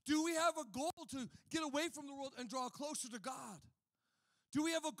 Do we have a goal to get away from the world and draw closer to God? Do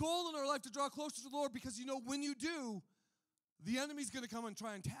we have a goal in our life to draw closer to the Lord? Because when you do, the enemy's going to come and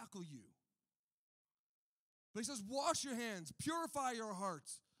try and tackle you. But he says, wash your hands, purify your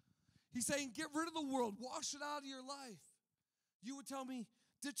hearts. He's saying, get rid of the world, wash it out of your life. You would tell me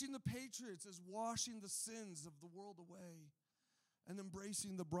ditching the Patriots is washing the sins of the world away. And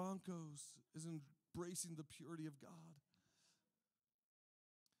embracing the Broncos is embracing the purity of God.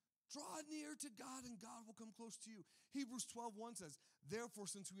 Draw near to God and God will come close to you. Hebrews 12:1 says, therefore,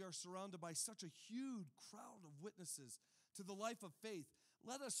 since we are surrounded by such a huge crowd of witnesses to the life of faith,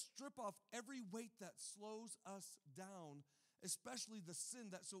 let us strip off every weight that slows us down, especially the sin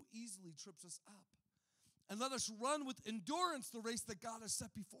that so easily trips us up. And let us run with endurance the race that God has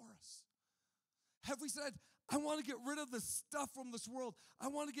set before us. Have we said, I want to get rid of the stuff from this world. I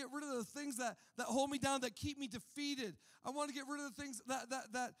want to get rid of the things that hold me down, that keep me defeated. I want to get rid of the things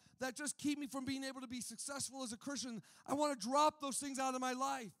that just keep me from being able to be successful as a Christian. I want to drop those things out of my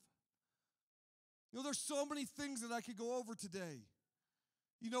life. You know, there's so many things that I could go over today.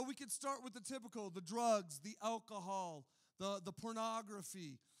 You know, we could start with the typical, the drugs, the alcohol, the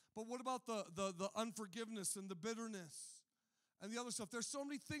pornography. But what about the unforgiveness and the bitterness? And the other stuff. There's so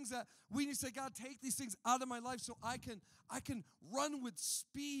many things that we need to say, God, take these things out of my life so I can run with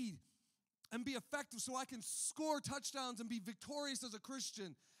speed and be effective, so I can score touchdowns and be victorious as a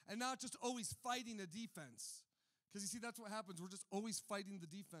Christian and not just always fighting a defense. Because you see, that's what happens. We're just always fighting the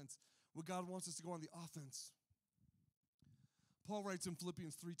defense when God wants us to go on the offense. Paul writes in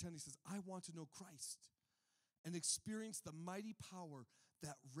Philippians 3:10, he says, I want to know Christ and experience the mighty power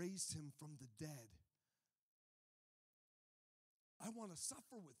that raised him from the dead. I want to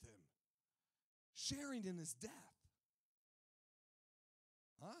suffer with him, sharing in his death.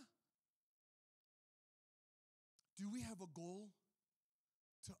 Huh? Do we have a goal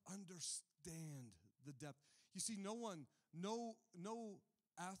to understand the depth? You see, no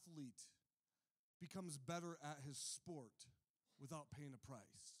athlete becomes better at his sport without paying a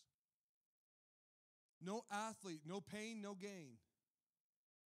price. No athlete, no pain, no gain.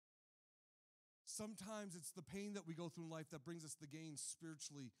 Sometimes it's the pain that we go through in life that brings us the gain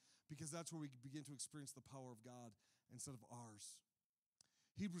spiritually, because that's where we begin to experience the power of God instead of ours.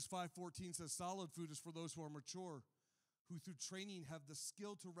 Hebrews 5:14 says, solid food is for those who are mature, who through training have the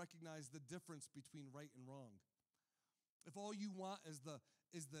skill to recognize the difference between right and wrong. If all you want is the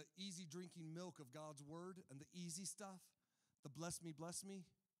easy drinking milk of God's word and the easy stuff, the bless me,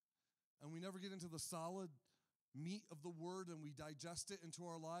 and we never get into the solid meat of the word and we digest it into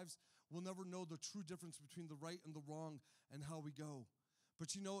our lives, we'll never know the true difference between the right and the wrong and how we go.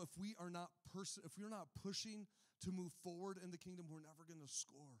 But you know, if we are not pushing to move forward in the kingdom, we're never going to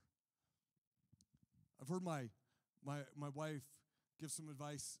score. I've heard my wife give some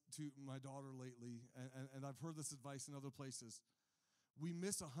advice to my daughter lately, and I've heard this advice in other places. We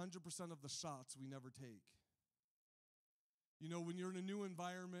miss 100% of the shots we never take. You know, when you're in a new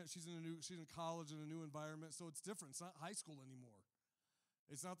environment, she's in college in a new environment, so it's different. It's not high school anymore.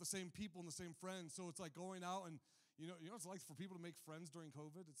 It's not the same people and the same friends. So it's like going out and, you know what it's like for people to make friends during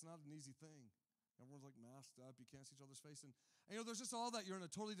COVID? It's not an easy thing. Everyone's like masked up. You can't see each other's face. And you know, there's just all that. You're in a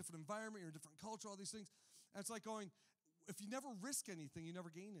totally different environment. You're in a different culture, all these things. And it's like going, if you never risk anything, you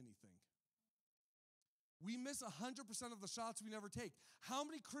never gain anything. We miss 100% of the shots we never take. How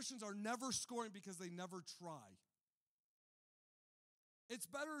many Christians are never scoring because they never try? It's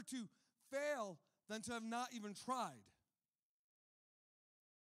better to fail than to have not even tried.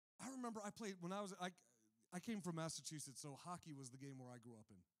 I remember I played when I came from Massachusetts, so hockey was the game where I grew up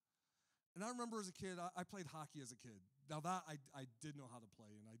in. And I remember as a kid, I played hockey as a kid. Now that I did know how to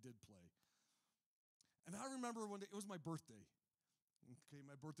play, and I did play. And I remember one day, it was my birthday. Okay,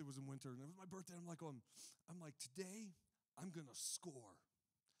 my birthday was in winter, and it was my birthday. I'm like, today I'm gonna score.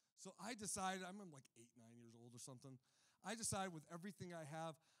 So I decided, I'm like 8, 9 years old or something. I decided with everything I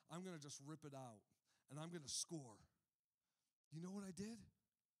have, I'm going to just rip it out, and I'm going to score. You know what I did?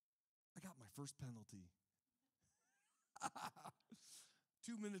 I got my first penalty.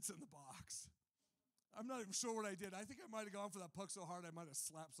 2 minutes in the box. I'm not even sure what I did. I think I might have gone for that puck so hard I might have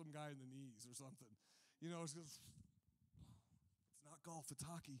slapped some guy in the knees or something. You know, it's not golf, it's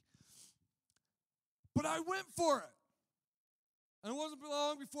hockey. But I went for it. And it wasn't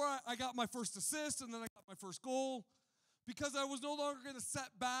long before I got my first assist, and then I got my first goal. Because I was no longer going to set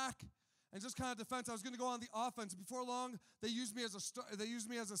back and just kind of defense. I was going to go on the offense. Before long, they used me as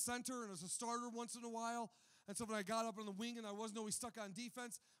a center and as a starter once in a while. And so when I got up on the wing and I wasn't always stuck on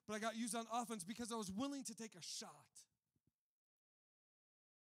defense, but I got used on offense because I was willing to take a shot.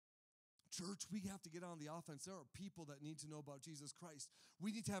 Church, we have to get on the offense. There are people that need to know about Jesus Christ.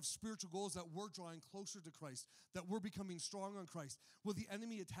 We need to have spiritual goals that we're drawing closer to Christ, that we're becoming strong on Christ. Will the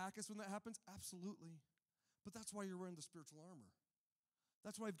enemy attack us when that happens? Absolutely. But that's why you're wearing the spiritual armor.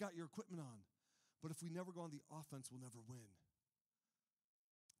 That's why you've got your equipment on. But if we never go on the offense, we'll never win.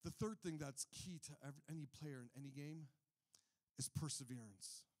 The third thing that's key to any player in any game is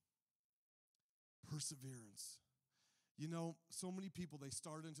perseverance. Perseverance. You know, so many people, they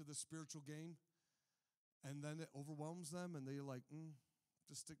start into the spiritual game, and then it overwhelms them, and they're like,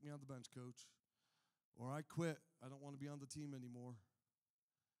 just stick me on the bench, coach. Or I quit. I don't want to be on the team anymore.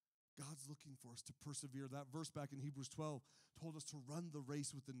 God's looking for us to persevere. That verse back in Hebrews 12 told us to run the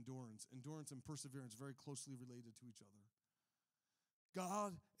race with endurance. Endurance and perseverance very closely related to each other.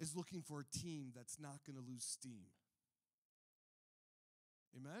 God is looking for a team that's not going to lose steam.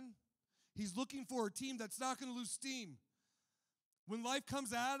 Amen? He's looking for a team that's not going to lose steam. When life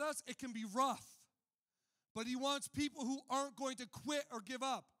comes at us, it can be rough. But he wants people who aren't going to quit or give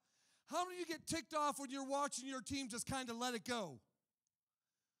up. How many of you get ticked off when you're watching your team just kind of let it go?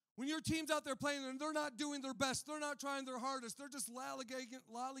 When your team's out there playing and they're not doing their best, they're not trying their hardest, they're just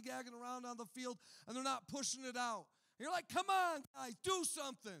lollygagging around on the field and they're not pushing it out. And you're like, come on, guys, do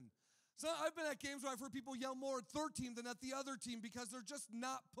something. So I've been at games where I've heard people yell more at their team than at the other team because they're just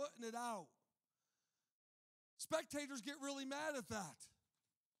not putting it out. Spectators get really mad at that.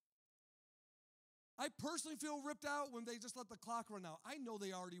 I personally feel ripped out when they just let the clock run out. I know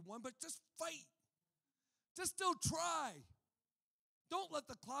they already won, but just fight. Just still try. Don't let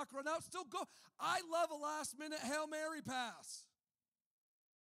the clock run out. Still go. I love a last-minute Hail Mary pass.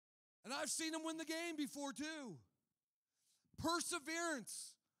 And I've seen them win the game before too.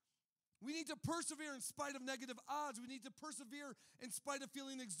 Perseverance. We need to persevere in spite of negative odds. We need to persevere in spite of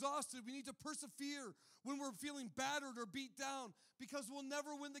feeling exhausted. We need to persevere when we're feeling battered or beat down because we'll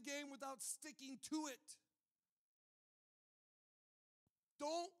never win the game without sticking to it.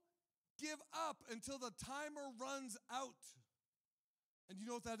 Don't give up until the timer runs out. And you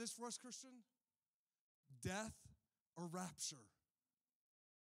know what that is for us, Christian? Death or rapture.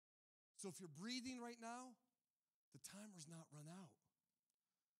 So if you're breathing right now, the timer's not run out.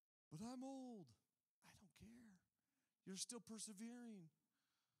 But I'm old. I don't care. You're still persevering.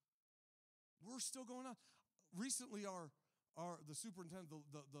 We're still going on. Recently, the superintendent,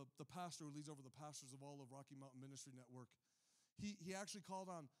 the pastor who leads over the pastors of all of Rocky Mountain Ministry Network, he actually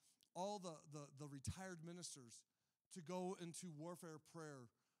called on all the retired ministers to go into warfare prayer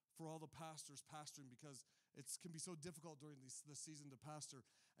for all the pastors pastoring because it can be so difficult during this season to pastor.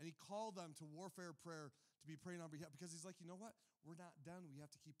 And he called them to warfare prayer to be praying on behalf because he's like, you know what? We're not done. We have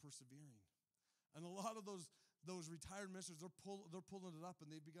to keep persevering. And a lot of those retired ministers, they're pulling it up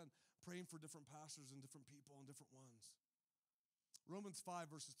and they've begun praying for different pastors and different people and different ones. Romans 5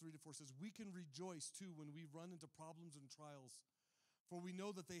 verses 3-4 says, we can rejoice too when we run into problems and trials, for we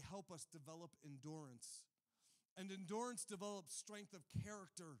know that they help us develop endurance. And endurance develops strength of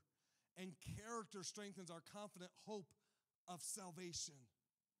character, and character strengthens our confident hope of salvation.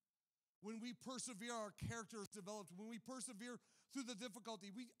 When we persevere, our character is developed. When we persevere through the difficulty,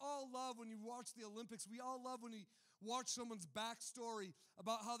 we all love when you watch the Olympics, we all love when you watch someone's backstory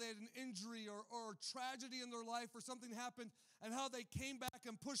about how they had an injury or a tragedy in their life or something happened and how they came back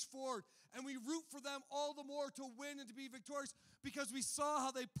and pushed forward. And we root for them all the more to win and to be victorious because we saw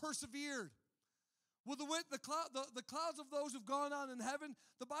how they persevered. Well, the clouds of those who've gone on in heaven,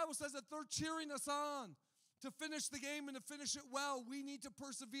 the Bible says that they're cheering us on to finish the game and to finish it well. We need to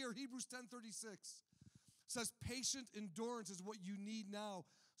persevere. Hebrews 10:36 says patient endurance is what you need now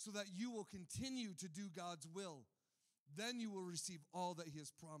so that you will continue to do God's will. Then you will receive all that he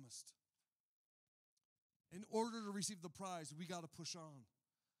has promised. In order to receive the prize, we got to push on.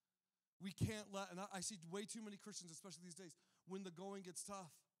 We can't and I see way too many Christians, especially these days, when the going gets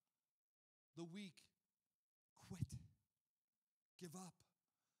tough, the weak quit, give up.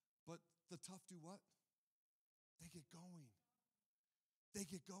 But the tough do what? They get going. They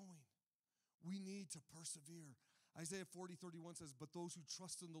get going. We need to persevere. Isaiah 40:31 says, but those who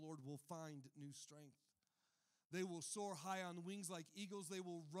trust in the Lord will find new strength. They will soar high on wings like eagles. They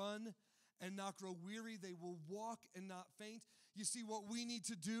will run and not grow weary. They will walk and not faint. You see, what we need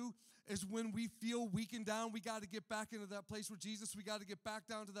to do is when we feel weak and down, we got to get back into that place with Jesus. We got to get back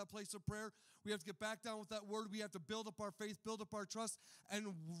down to that place of prayer. We have to get back down with that word. We have to build up our faith, build up our trust, and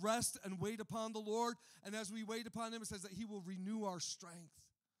rest and wait upon the Lord. And as we wait upon him, it says that he will renew our strength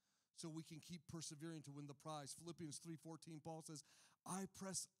so we can keep persevering to win the prize. Philippians 3:14, Paul says, I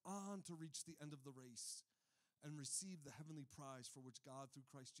press on to reach the end of the race and receive the heavenly prize for which God, through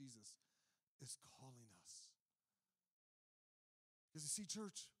Christ Jesus, is calling us. Because you see,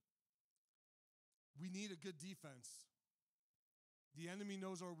 church, we need a good defense. The enemy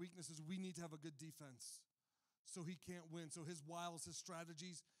knows our weaknesses. We need to have a good defense so he can't win, so his wiles, his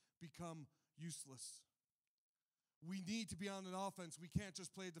strategies become useless. We need to be on an offense. We can't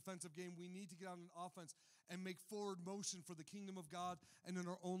just play a defensive game. We need to get on an offense and make forward motion for the kingdom of God and in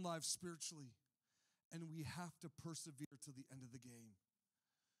our own lives spiritually. And we have to persevere to the end of the game.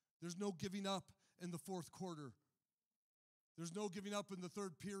 There's no giving up in the fourth quarter. There's no giving up in the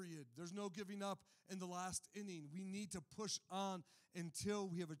third period. There's no giving up in the last inning. We need to push on until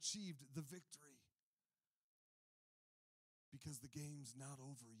we have achieved the victory. Because the game's not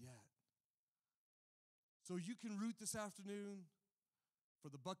over yet. So you can root this afternoon for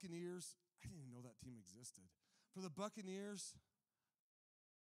the Buccaneers. I didn't even know that team existed. For the Buccaneers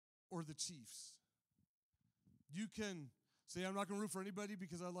or the Chiefs. You can say, I'm not going to root for anybody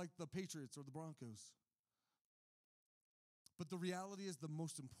because I like the Patriots or the Broncos. But the reality is the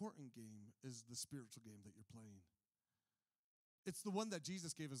most important game is the spiritual game that you're playing. It's the one that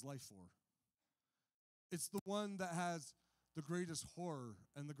Jesus gave his life for. It's the one that has the greatest horror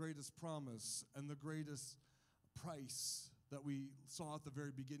and the greatest promise and the greatest price that we saw at the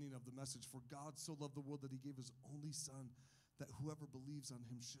very beginning of the message. For God so loved the world that he gave his only son, that whoever believes on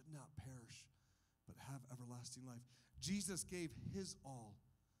him should not perish, but have everlasting life. Jesus gave his all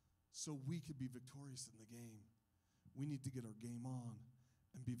so we could be victorious in the game. We need to get our game on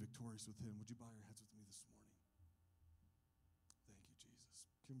and be victorious with him. Would you bow your heads with me this morning? Thank you,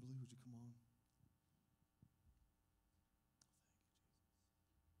 Jesus. Kimberly, would you come on?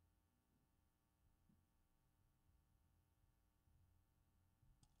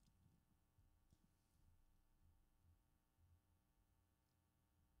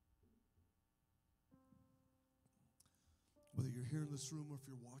 Whether you're here in this room or if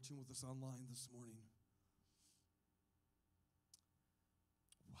you're watching with us online this morning,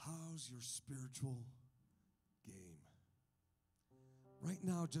 how's your spiritual game? Right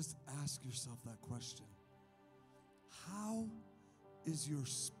now, just ask yourself that question. How is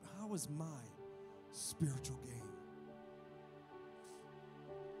my spiritual game?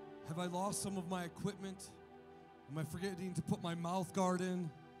 Have I lost some of my equipment? Am I forgetting to put my mouth guard in?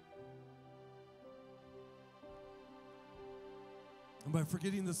 Am I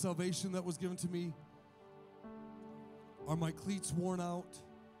forgetting the salvation that was given to me? Are my cleats worn out?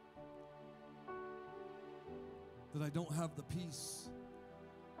 That I don't have the peace?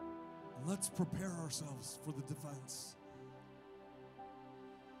 And let's prepare ourselves for the defense.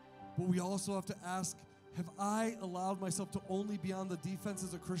 But we also have to ask, have I allowed myself to only be on the defense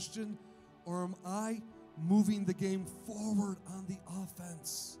as a Christian? Or am I moving the game forward on the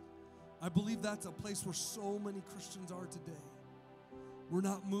offense? I believe that's a place where so many Christians are today. We're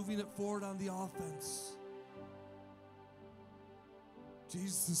not moving it forward on the offense.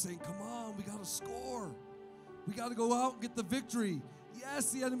 Jesus is saying, come on, we got to score. We got to go out and get the victory.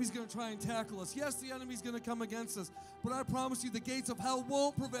 Yes, the enemy's going to try and tackle us. Yes, the enemy's going to come against us. But I promise you, the gates of hell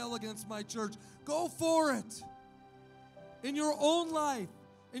won't prevail against my church. Go for it. In your own life,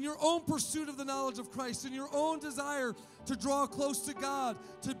 in your own pursuit of the knowledge of Christ, in your own desire to draw close to God,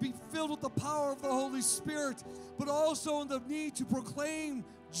 to be filled with the power of the Holy Spirit, but also in the need to proclaim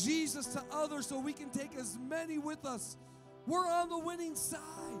Jesus to others so we can take as many with us. We're on the winning side.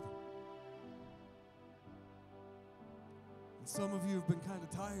 And some of you have been kind of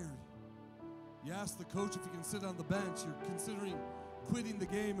tired. You ask the coach if you can sit on the bench. You're considering quitting the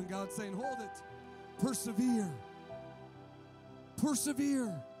game, and God's saying, hold it. Persevere.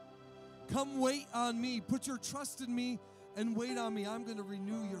 Persevere. Come wait on me. Put your trust in me and wait on me. I'm going to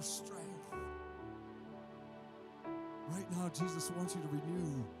renew your strength. Right now, Jesus wants you to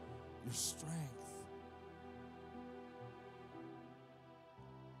renew your strength.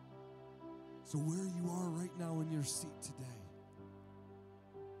 So where you are right now in your seat today,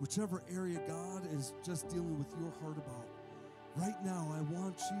 whichever area God is just dealing with your heart about, right now I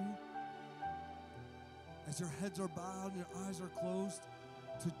want you, as your heads are bowed and your eyes are closed,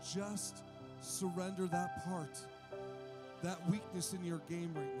 to just surrender that part, that weakness in your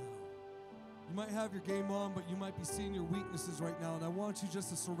game right now. You might have your game on, but you might be seeing your weaknesses right now, and I want you just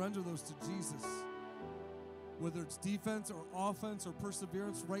to surrender those to Jesus. Whether it's defense or offense or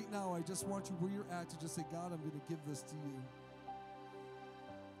perseverance, right now I just want you where you're at to just say, God, I'm going to give this to you.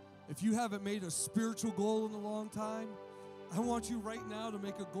 If you haven't made a spiritual goal in a long time, I want you right now to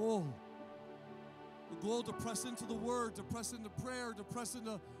make a goal. A goal to press into the Word, to press into prayer, to press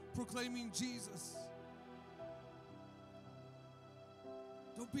into proclaiming Jesus.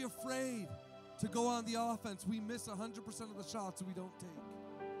 Don't be afraid to go on the offense. We miss 100% of the shots we don't take.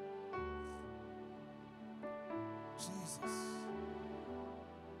 Jesus.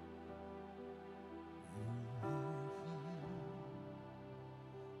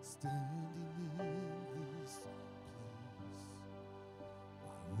 Standing in this place,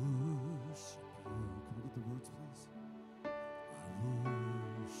 I worship you. Can we get the words, please? I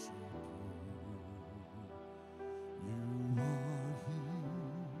worship you. You are here,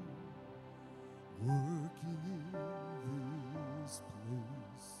 working in this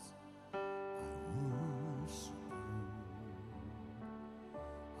place. I worship you.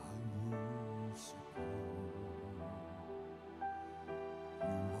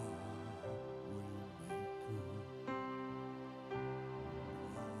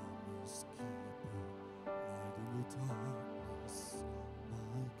 keeper, light in the darkness,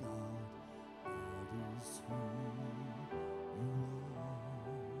 my God, that is who you are.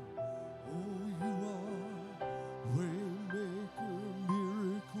 Oh, you are waymaker,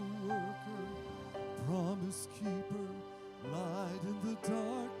 miracle worker, promise keeper, light in the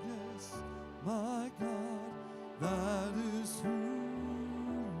darkness, my God, that is who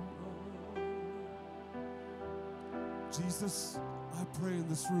you are. Jesus, I pray in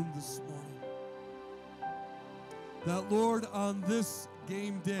this room this morning that, Lord, on this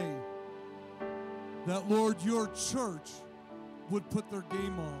game day, that, Lord, your church would put their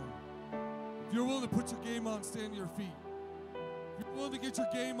game on. If you're willing to put your game on, stand to your feet. If you're willing to get your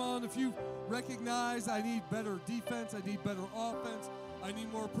game on, if you recognize I need better defense, I need better offense, I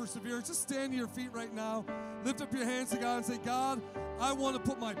need more perseverance, just stand to your feet right now. Lift up your hands to God and say, God, I want to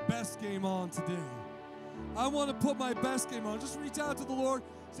put my best game on today. I want to put my best game on. Just reach out to the Lord.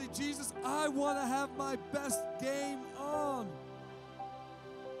 Say, Jesus, I want to have my best game on.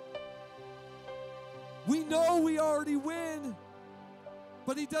 We know we already win,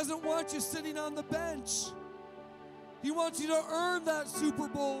 but He doesn't want you sitting on the bench. He wants you to earn that Super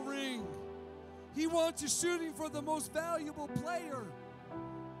Bowl ring. He wants you shooting for the most valuable player.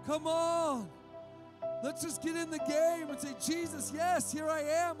 Come on. Let's just get in the game and say, Jesus, yes, here I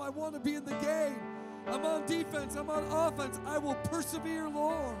am. I want to be in the game. I'm on defense. I'm on offense. I will persevere,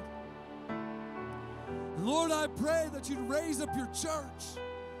 Lord. And Lord, I pray that you'd raise up your church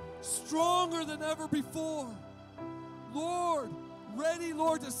stronger than ever before. Lord, ready,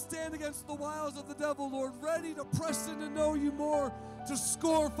 Lord, to stand against the wiles of the devil, Lord, ready to press in to know you more, to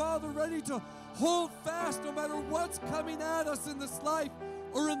score, Father, ready to hold fast no matter what's coming at us in this life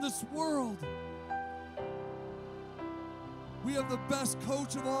or in this world. We have the best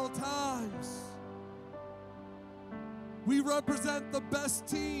coach of all times. We represent the best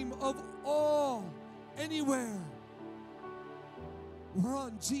team of all, anywhere. We're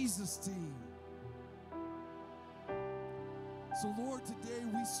on Jesus' team. So, Lord, today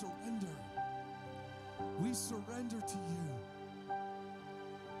we surrender. We surrender to you.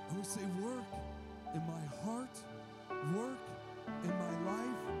 And we say, work in my heart, work in my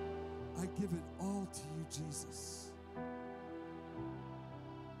life. I give it all to you, Jesus.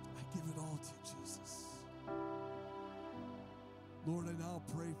 I give it all to you, Jesus. Lord, I now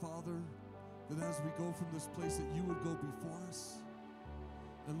pray, Father, that as we go from this place, that you would go before us.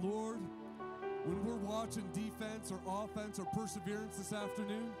 And Lord, when we're watching defense or offense or perseverance this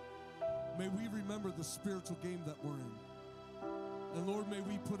afternoon, may we remember the spiritual game that we're in. And Lord, may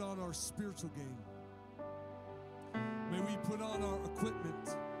we put on our spiritual game. May we put on our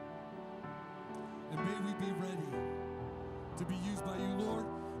equipment. And may we be ready to be used by you. Lord,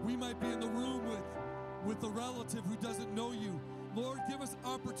 we might be in the room with a relative who doesn't know you. Lord, give us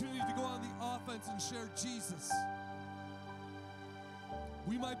opportunity to go on the offense and share Jesus.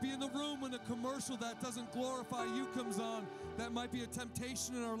 We might be in the room when a commercial that doesn't glorify you comes on. That might be a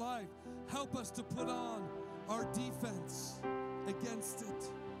temptation in our life. Help us to put on our defense against it.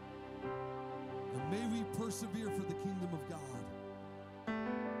 And may we persevere for the kingdom of God.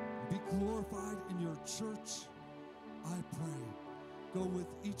 Be glorified in your church, I pray. Go with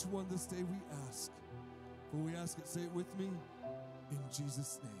each one this day, we ask. For we ask it, say it with me, in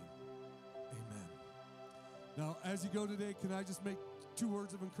Jesus' name, amen. Now, as you go today, can I just make 2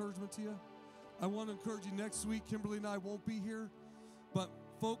 words of encouragement to you? I want to encourage you next week. Kimberly and I won't be here, but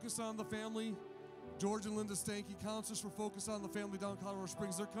focus on the family. George and Linda Stanky, counselors for Focus on the Family down in Colorado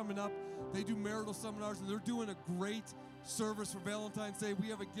Springs, they're coming up. They do marital seminars, and they're doing a great service for Valentine's Day. We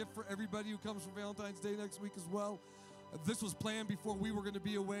have a gift for everybody who comes for Valentine's Day next week as well. This was planned before we were going to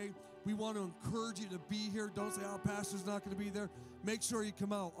be away. We want to encourage you to be here. Don't say, oh, pastor's not going to be there. Make sure you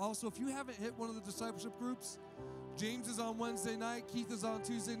come out. Also, if you haven't hit one of the discipleship groups, James is on Wednesday night. Keith is on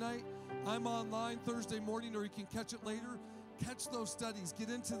Tuesday night. I'm online Thursday morning, or you can catch it later. Catch those studies. Get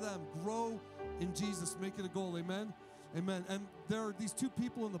into them. Grow in Jesus. Make it a goal. Amen? Amen. And there are these 2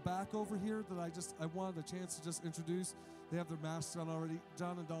 people in the back over here that I wanted a chance to just introduce. They have their masks on already.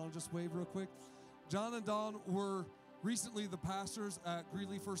 John and Dawn, just wave real quick. John and Dawn were recently the pastors at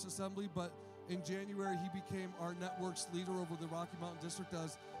Greeley First Assembly, but in January he became our network's leader over the Rocky Mountain District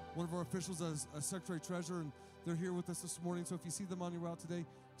as one of our officials, as a secretary-treasurer, and they're here with us this morning. So if you see them on your route today,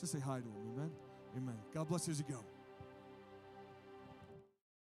 just say hi to them. Amen? Amen. God bless you as you go.